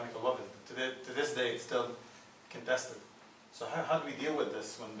use of chemical weapons. To this day, it's still contested. So how do we deal with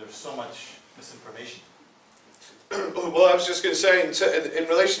this when there's so much misinformation? Well, I was just going to say, in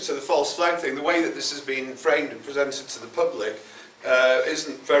relation to the false flag thing, the way that this has been framed and presented to the public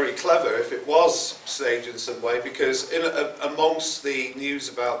isn't very clever if it was staged in some way, because amongst the news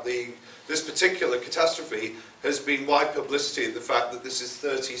about this particular catastrophe has been wide publicity of the fact that this is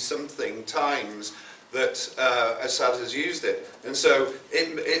 30-something times that Assad has used it. And so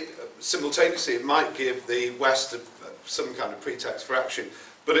simultaneously it might give the West some kind of pretext for action.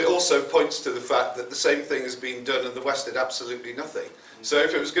 But it also points to the fact that the same thing has been done and the West did absolutely nothing. So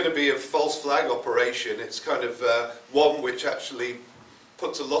if it was going to be a false flag operation, it's kind of one which actually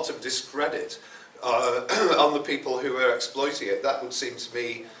puts a lot of discredit on the people who are exploiting it. That would seem to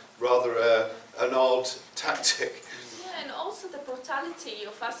me rather an odd tactic. Yeah, and also the brutality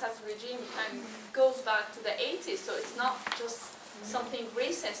of Assad's regime goes back to the 80s, so it's not just something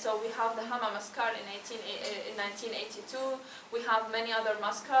recent. So we have the Hama massacre in 1982, we have many other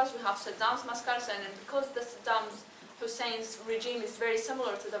massacres, we have Saddam's massacres, and because the Saddam Hussein's regime is very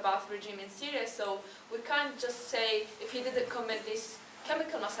similar to the Ba'ath regime in Syria, so we can't just say if he didn't commit this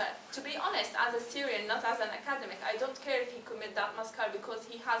chemical massacre. To be honest, as a Syrian, not as an academic, I don't care if he committed that massacre, because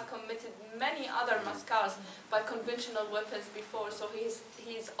he has committed many other massacres by conventional weapons before, so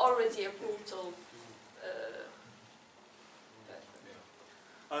he's already a brutal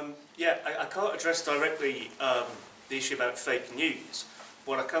Yeah, I can't address directly the issue about fake news.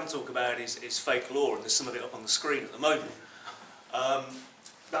 What I can talk about is fake law, and there's some of it up on the screen at the moment.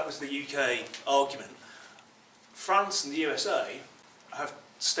 That was the UK argument. France and the USA have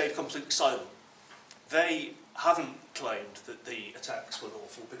stayed completely silent. They haven't claimed that the attacks were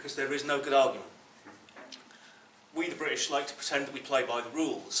lawful because there is no good argument. We, the British, like to pretend that we play by the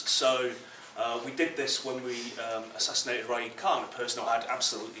rules. So we did this when we assassinated Raid Khan, a person I had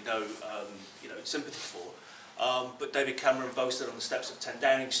absolutely no sympathy for. But David Cameron boasted on the steps of 10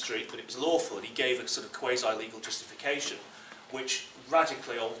 Downing Street that it was lawful, and he gave a sort of quasi-legal justification, which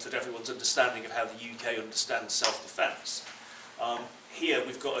radically altered everyone's understanding of how the UK understands self-defence. Here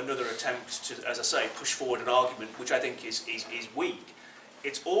we've got another attempt to, as I say, push forward an argument which I think is weak.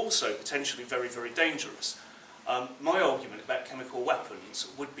 It's also potentially very, very dangerous. My argument about chemical weapons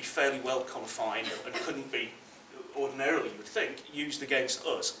would be fairly well confined and couldn't be, ordinarily you would think, used against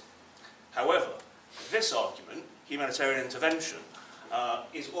us. However, this argument, humanitarian intervention,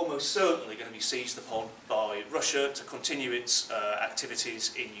 is almost certainly going to be seized upon by Russia to continue its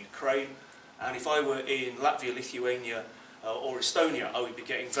activities in Ukraine. And if I were in Latvia, Lithuania or Estonia, I would be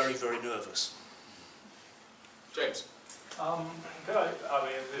getting very, very nervous. James? I mean,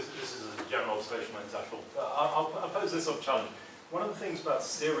 this is a general observation on international. I'll pose this sort of challenge. One of the things about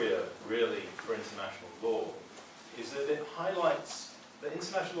Syria, really, for international law, is that it highlights that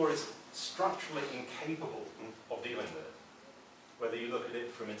international law is structurally incapable of dealing with it. Whether you look at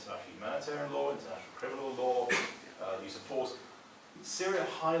it from international humanitarian law, international criminal law, the use of force, Syria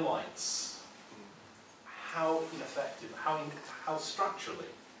highlights how ineffective, how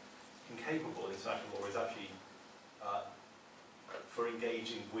structurally incapable international law is actually for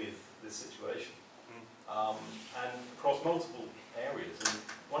engaging with this situation. And across multiple areas. And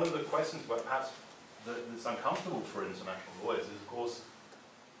one of the questions where perhaps that's uncomfortable for international lawyers is, of course,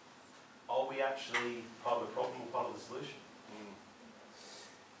 are we actually part of the problem or part of the solution?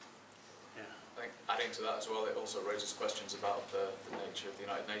 Yeah. I think adding to that as well, it also raises questions about the nature of the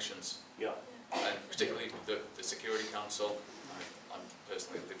United Nations. Yeah. And particularly the Security Council. I'm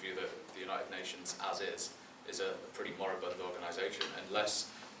personally of the view that the United Nations, as is a pretty moribund organisation, unless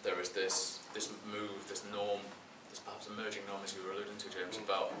there is this move, this norm, this perhaps emerging norm, as you were alluding to, James,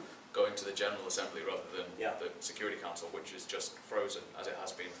 about going to the General Assembly rather than the Security Council, which is just frozen, as it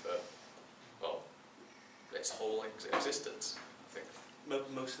has been for, well, its whole existence, I think.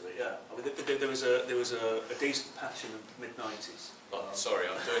 Most of it, yeah. I mean, there was a decent patch in the mid-90s. Oh, sorry,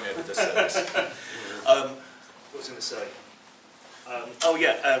 I'm doing it a disservice. What was I going to say?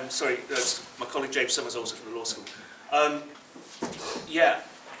 Sorry, my colleague James Summers, also from the law school. Yeah,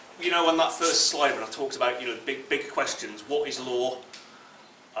 on that first slide when I talked about, big questions, what is law?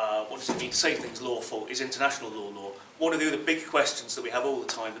 What does it mean to say things lawful? Is international law? One of the other big questions that we have all the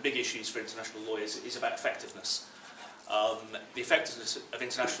time, the big issues for international law is about effectiveness. The effectiveness of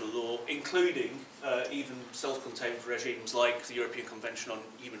international law, including even self-contained regimes like the European Convention on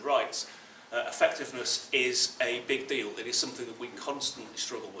Human Rights, effectiveness is a big deal. It is something that we constantly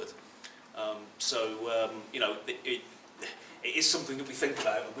struggle with. You know, it is something that we think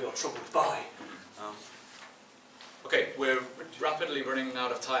about and we are troubled by. Okay, we're rapidly running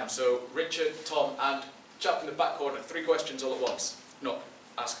out of time. So Richard, Tom, and chap in the back corner, 3 questions all at once. Not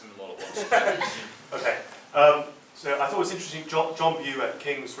asking them all at once. Okay. So I thought it was interesting, John Bew at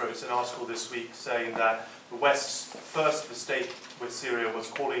King's wrote an article this week saying that the West's first mistake with Syria was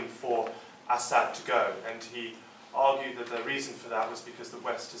calling for Assad to go, and he argued that the reason for that was because the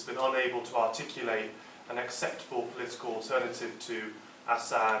West has been unable to articulate an acceptable political alternative to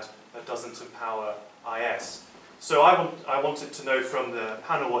Assad that doesn't empower IS. So I wanted to know from the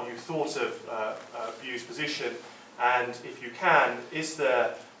panel what you thought of Bew's position, and if you can, is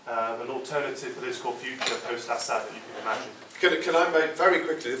there an alternative political future post-Assad that you can imagine? Can I make very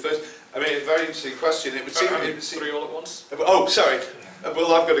quickly the first? I mean, a very interesting question. It would seem. 3 all at once. Oh, sorry.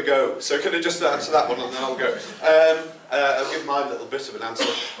 Well, I've got to go. So can I just answer that one and then I'll go? I'll give my little bit of an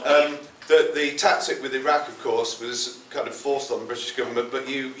answer. The tactic with Iraq, of course, was kind of forced on the British government, but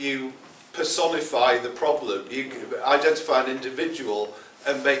you personify the problem. You identify an individual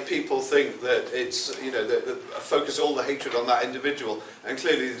and make people think that it's, you know, focus all the hatred on that individual. And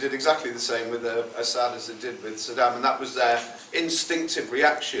clearly they did exactly the same with Assad as they did with Saddam, and that was their instinctive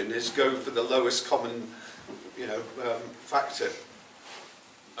reaction, is go for the lowest common, you know, factor.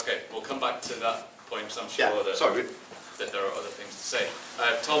 Okay, we'll come back to that point, because I'm sure that there are other things to say.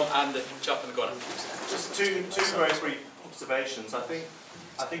 Tom and the chap in the corner. Just two very brief observations. I think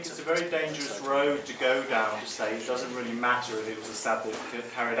it's a very dangerous road to go down to say it doesn't really matter if it was Assad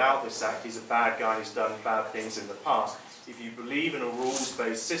that carried out this act. He's a bad guy, he's done bad things in the past. If you believe in a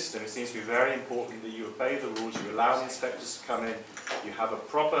rules-based system, it seems to be very important that you obey the rules, you allow the inspectors to come in, you have a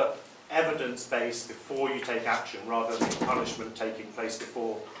proper evidence base before you take action, rather than punishment taking place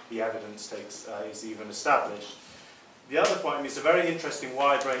before the evidence is even established. The other point, I mean, it's a very interesting,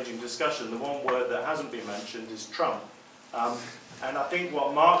 wide-ranging discussion. The one word that hasn't been mentioned is Trump. And I think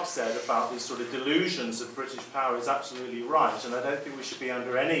what Mark said about these sort of delusions of British power is absolutely right, and I don't think we should be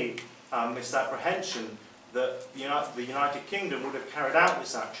under any misapprehension that the United Kingdom would have carried out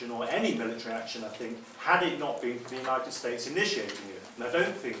this action, or any military action, I think, had it not been for the United States initiating it. And I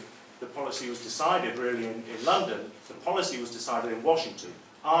don't think the policy was decided really in London, the policy was decided in Washington.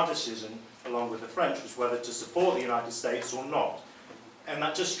 Our decision, along with the French, was whether to support the United States or not. And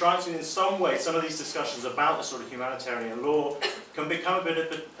that just strikes me in some way, some of these discussions about the sort of humanitarian law can become a bit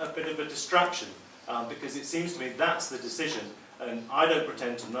of a distraction, because it seems to me that's the decision. And I don't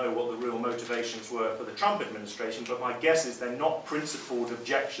pretend to know what the real motivations were for the Trump administration, but my guess is they're not principled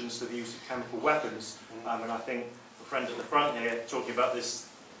objections to the use of chemical weapons. And I think the friend at the front here talking about this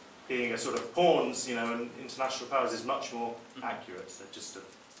being a sort of pawns, you know, and international powers is much more accurate. So just to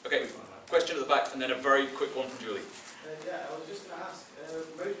okay, question at the back, and then a very quick one from Julie. Yeah, I was just going to ask,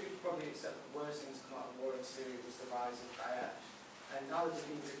 most people probably accept that the worst thing to come out of the war in Syria was the rise of Daesh, and now that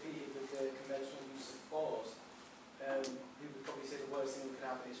they've been defeated with the conventional use of force, people would probably say the worst thing that could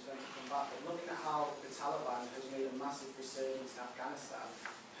happen is for them to come back. But looking at how the Taliban has made a massive resurgence in Afghanistan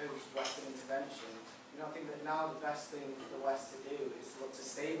post-Western intervention, you know, I think that now the best thing for the West to do is to look to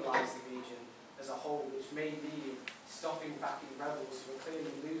stabilise the region as a whole, which may be stopping backing rebels who are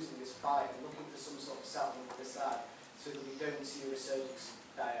clearly losing this fight and looking for some sort of settlement with Assad, so that we don't see a resurgence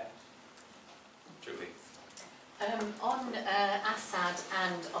of Daesh. Julie. On Assad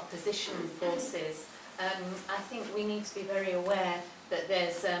and opposition forces, I think we need to be very aware that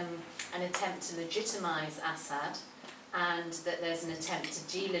there's an attempt to legitimise Assad, and that there's an attempt to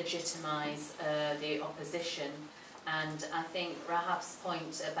delegitimise the opposition. And I think Rahaf's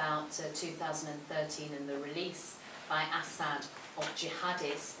point about 2013 and the release by Assad of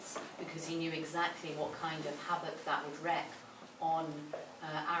jihadists, because he knew exactly what kind of havoc that would wreak on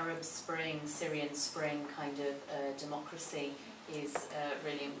Arab Spring, Syrian Spring kind of democracy, is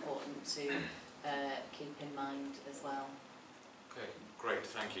really important to keep in mind as well. Okay, great,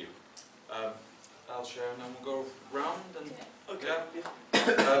 thank you. I'll share and then we'll go round. And, okay.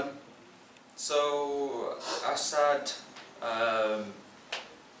 Yeah. So Assad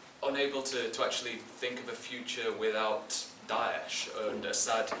unable to actually think of a future without Daesh, and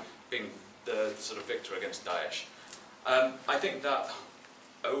Assad being the sort of victor against Daesh. I think that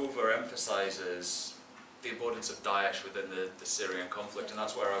overemphasises the importance of Daesh within the Syrian conflict, and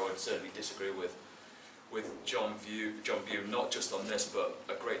that's where I would certainly disagree with John Bew, not just on this, but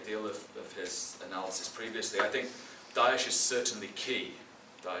a great deal of his analysis previously. I think Daesh is certainly key.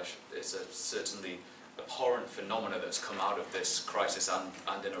 Daesh is a certainly abhorrent phenomena that's come out of this crisis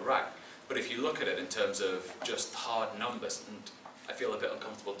and in Iraq. But if you look at it in terms of just hard numbers, and I feel a bit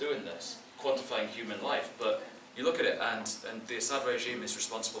uncomfortable doing this, quantifying human life, but you look at it, and the Assad regime is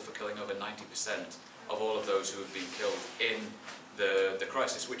responsible for killing over 90% of all of those who have been killed in the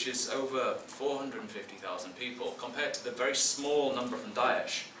crisis, which is over 450,000 people, compared to the very small number from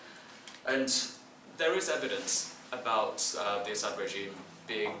Daesh. And there is evidence about the Assad regime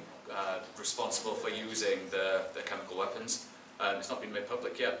being responsible for using the chemical weapons. It's not been made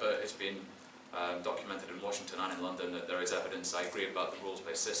public yet, but it's been documented in Washington and in London that there is evidence. I agree about the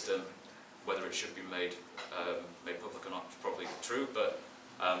rules-based system. Whether it should be made public or not is probably true, but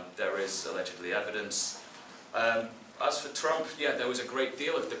there is allegedly evidence. As for Trump, yeah, there was a great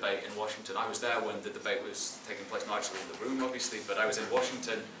deal of debate in Washington. I was there when the debate was taking place, not actually in the room, obviously, but I was in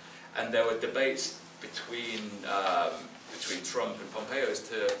Washington, and there were debates between Trump and Pompeo as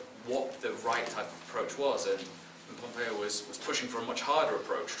to what the right type of approach was, and Pompeo was pushing for a much harder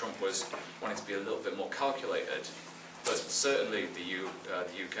approach. Trump was wanting to be a little bit more calculated, but certainly the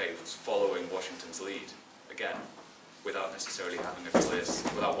UK was following Washington's lead, again, without necessarily having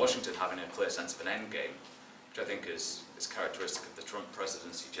without Washington having a clear sense of an end game, which I think is characteristic of the Trump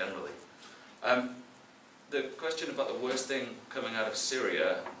presidency generally. The question about the worst thing coming out of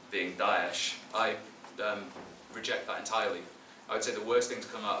Syria being Daesh, I reject that entirely. I would say the worst thing to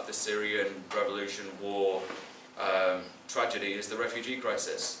come out of the Syrian revolution, war, tragedy is the refugee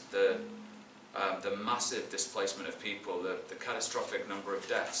crisis, the massive displacement of people, the catastrophic number of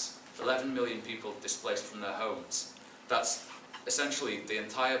deaths, 11 million people displaced from their homes. That's essentially the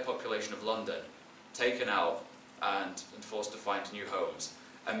entire population of London taken out and forced to find new homes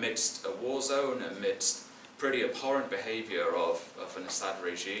amidst a war zone, amidst pretty abhorrent behaviour of an Assad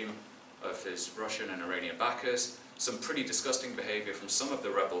regime, of his Russian and Iranian backers, some pretty disgusting behaviour from some of the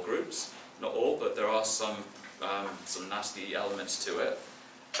rebel groups, not all, but there are some nasty elements to it,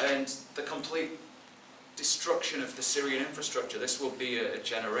 and the complete destruction of the Syrian infrastructure. This will be a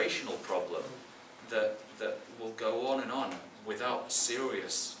generational problem that will go on and on without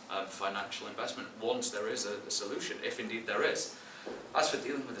serious financial investment once there is a solution, if indeed there is. As for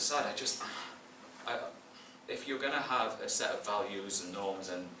dealing with Assad, if you're going to have a set of values and norms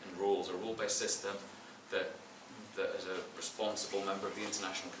and rules, a rule-based system that as a responsible member of the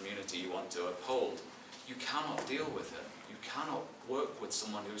international community you want to uphold, you cannot deal with it. You cannot work with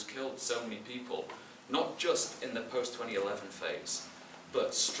someone who's killed so many people, not just in the post-2011 phase,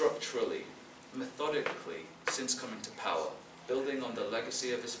 but structurally, methodically, since coming to power, building on the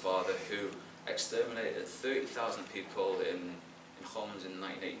legacy of his father, who exterminated 30,000 people in Homs in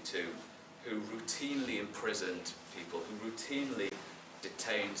 1982, who routinely imprisoned people, who routinely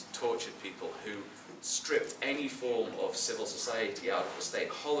detained, tortured people, who stripped any form of civil society out of the state,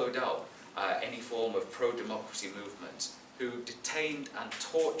 hollowed out any form of pro-democracy movement, who detained and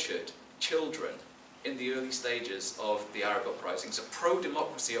tortured children in the early stages of the Arab uprisings, of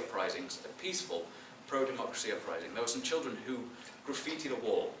pro-democracy uprisings, a peaceful pro-democracy uprising. There were some children who graffitied a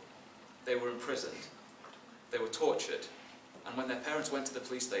wall. They were imprisoned. They were tortured. And when their parents went to the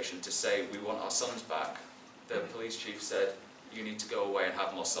police station to say, "We want our sons back," the police chief said, "You need to go away and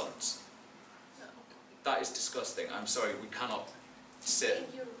have more sons." That is disgusting. I'm sorry, we cannot sit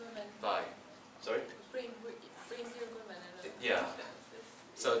Bring your women. by. Sorry? Bring your women. Yeah.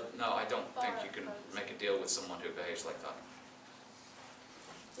 So, no, I don't think you can make a deal with someone who behaves like that.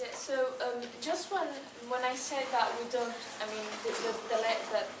 Yeah, so just when I said that we don't, I mean,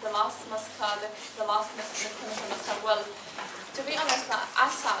 the last massacre, the last massacre, well, to be honest,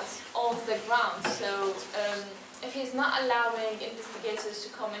 Assad owns the ground, so if he's not allowing investigators to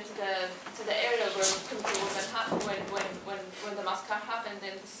come into the area where when the massacre happened,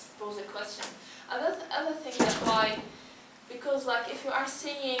 then this poses a question. Other thing that why, because like if you are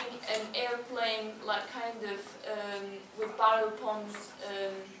seeing an airplane like kind of with barrel pumps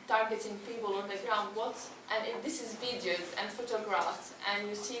targeting people on the ground, this is videoed and photographed, and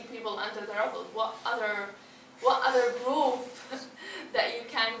you see people under the rubble, what other proof that you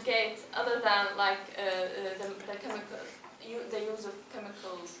can get other than like the chemical, the use of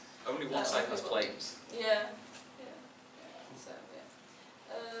chemicals? Only one side has planes. Yeah. So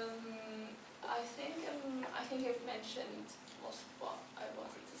I think I've mentioned most of what I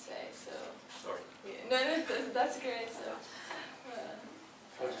wanted to say. So. Sorry. Yeah, no, that's great. So.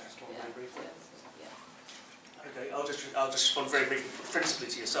 Okay, I'll just respond very briefly, principally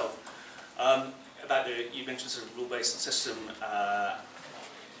to yourself. About you mentioned sort of rule-based system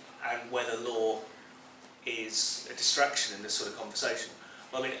and whether law is a distraction in this sort of conversation.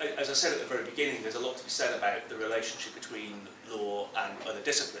 Well, I mean, as I said at the very beginning, there's a lot to be said about the relationship between law and other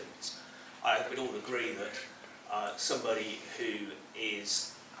disciplines. I think we'd all agree that somebody who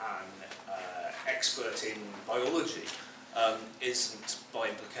is an expert in biology isn't by by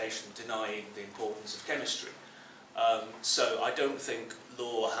implication, denying the importance of chemistry. So I don't think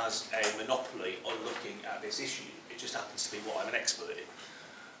law has a monopoly on looking at this issue. It just happens to be what I'm an expert in.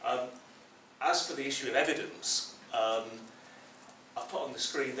 As for the issue of evidence, I've put on the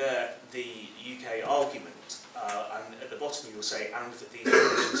screen there the UK argument, and at the bottom you will say, and that these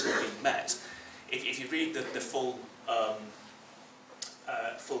conditions have been met. If you read the full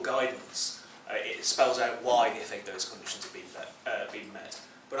full guidance, it spells out why they think those conditions have been met.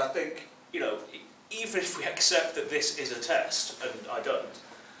 But I think, you know, even if we accept that this is a test, and I don't,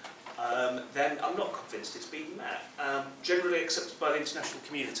 then I'm not convinced it's been met. Generally accepted by the international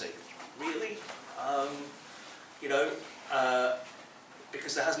community. Really? You know,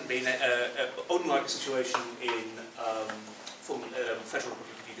 because there hasn't been, unlike the situation in Federal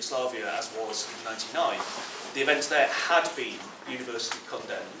Republic of Yugoslavia, as was in 1999, the events there had been universally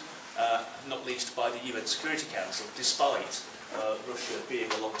condemned, not least by the UN Security Council, despite Russia being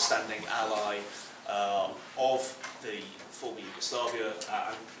a long-standing ally of the former Yugoslavia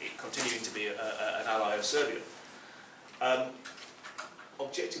and it continuing to be an ally of Serbia.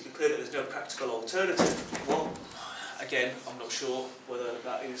 Objectively clear that there's no practical alternative. Well, again, I'm not sure whether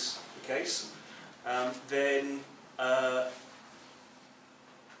that is the case. Then,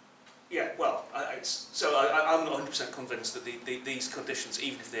 yeah, well, I'm not 100% convinced that these conditions,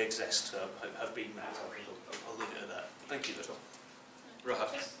 even if they exist, have been met. I'll leave it at that. Thank you,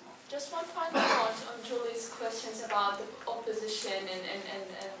 Rahaf. Just one final point on Julie's questions about the opposition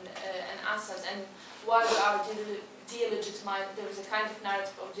and Assad and why we are delegitimizing. There is a kind of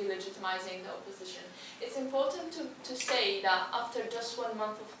narrative of delegitimizing the opposition. It's important to say that after just 1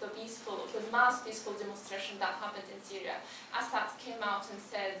 month of the mass peaceful demonstration that happened in Syria, Assad came out and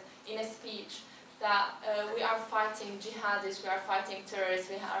said in a speech that we are fighting jihadists, we are fighting terrorists,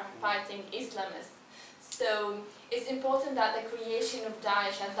 we are fighting Islamists. So it's important that the creation of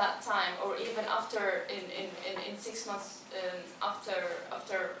Daesh at that time, or even after, in 6 months after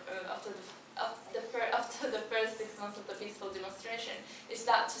the first 6 months of the peaceful demonstration, is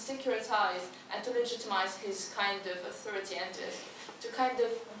that to securitize and to legitimize his kind of authority and to kind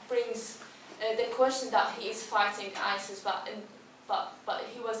of brings the question that he is fighting ISIS, but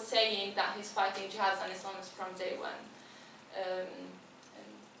he was saying that he's fighting jihadists and Islamists from day one. And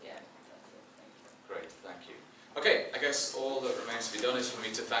yeah, that's it. Thank you. Great, thank you. Okay, I guess all that remains to be done is for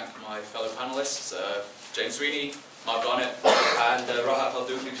me to thank my fellow panellists, James Sweeney, Mabon, and Rahaf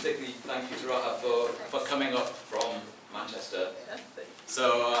Aldoughi. Particularly thank you to Rahaf for coming up from Manchester. So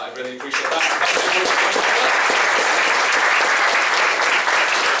I really appreciate that.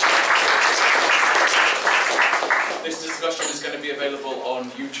 This discussion is going to be available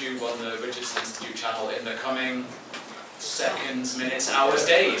on YouTube on the Richardson Institute channel in the coming seconds, minutes, hours,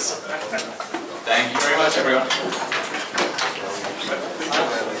 days. Thank you very much, everyone.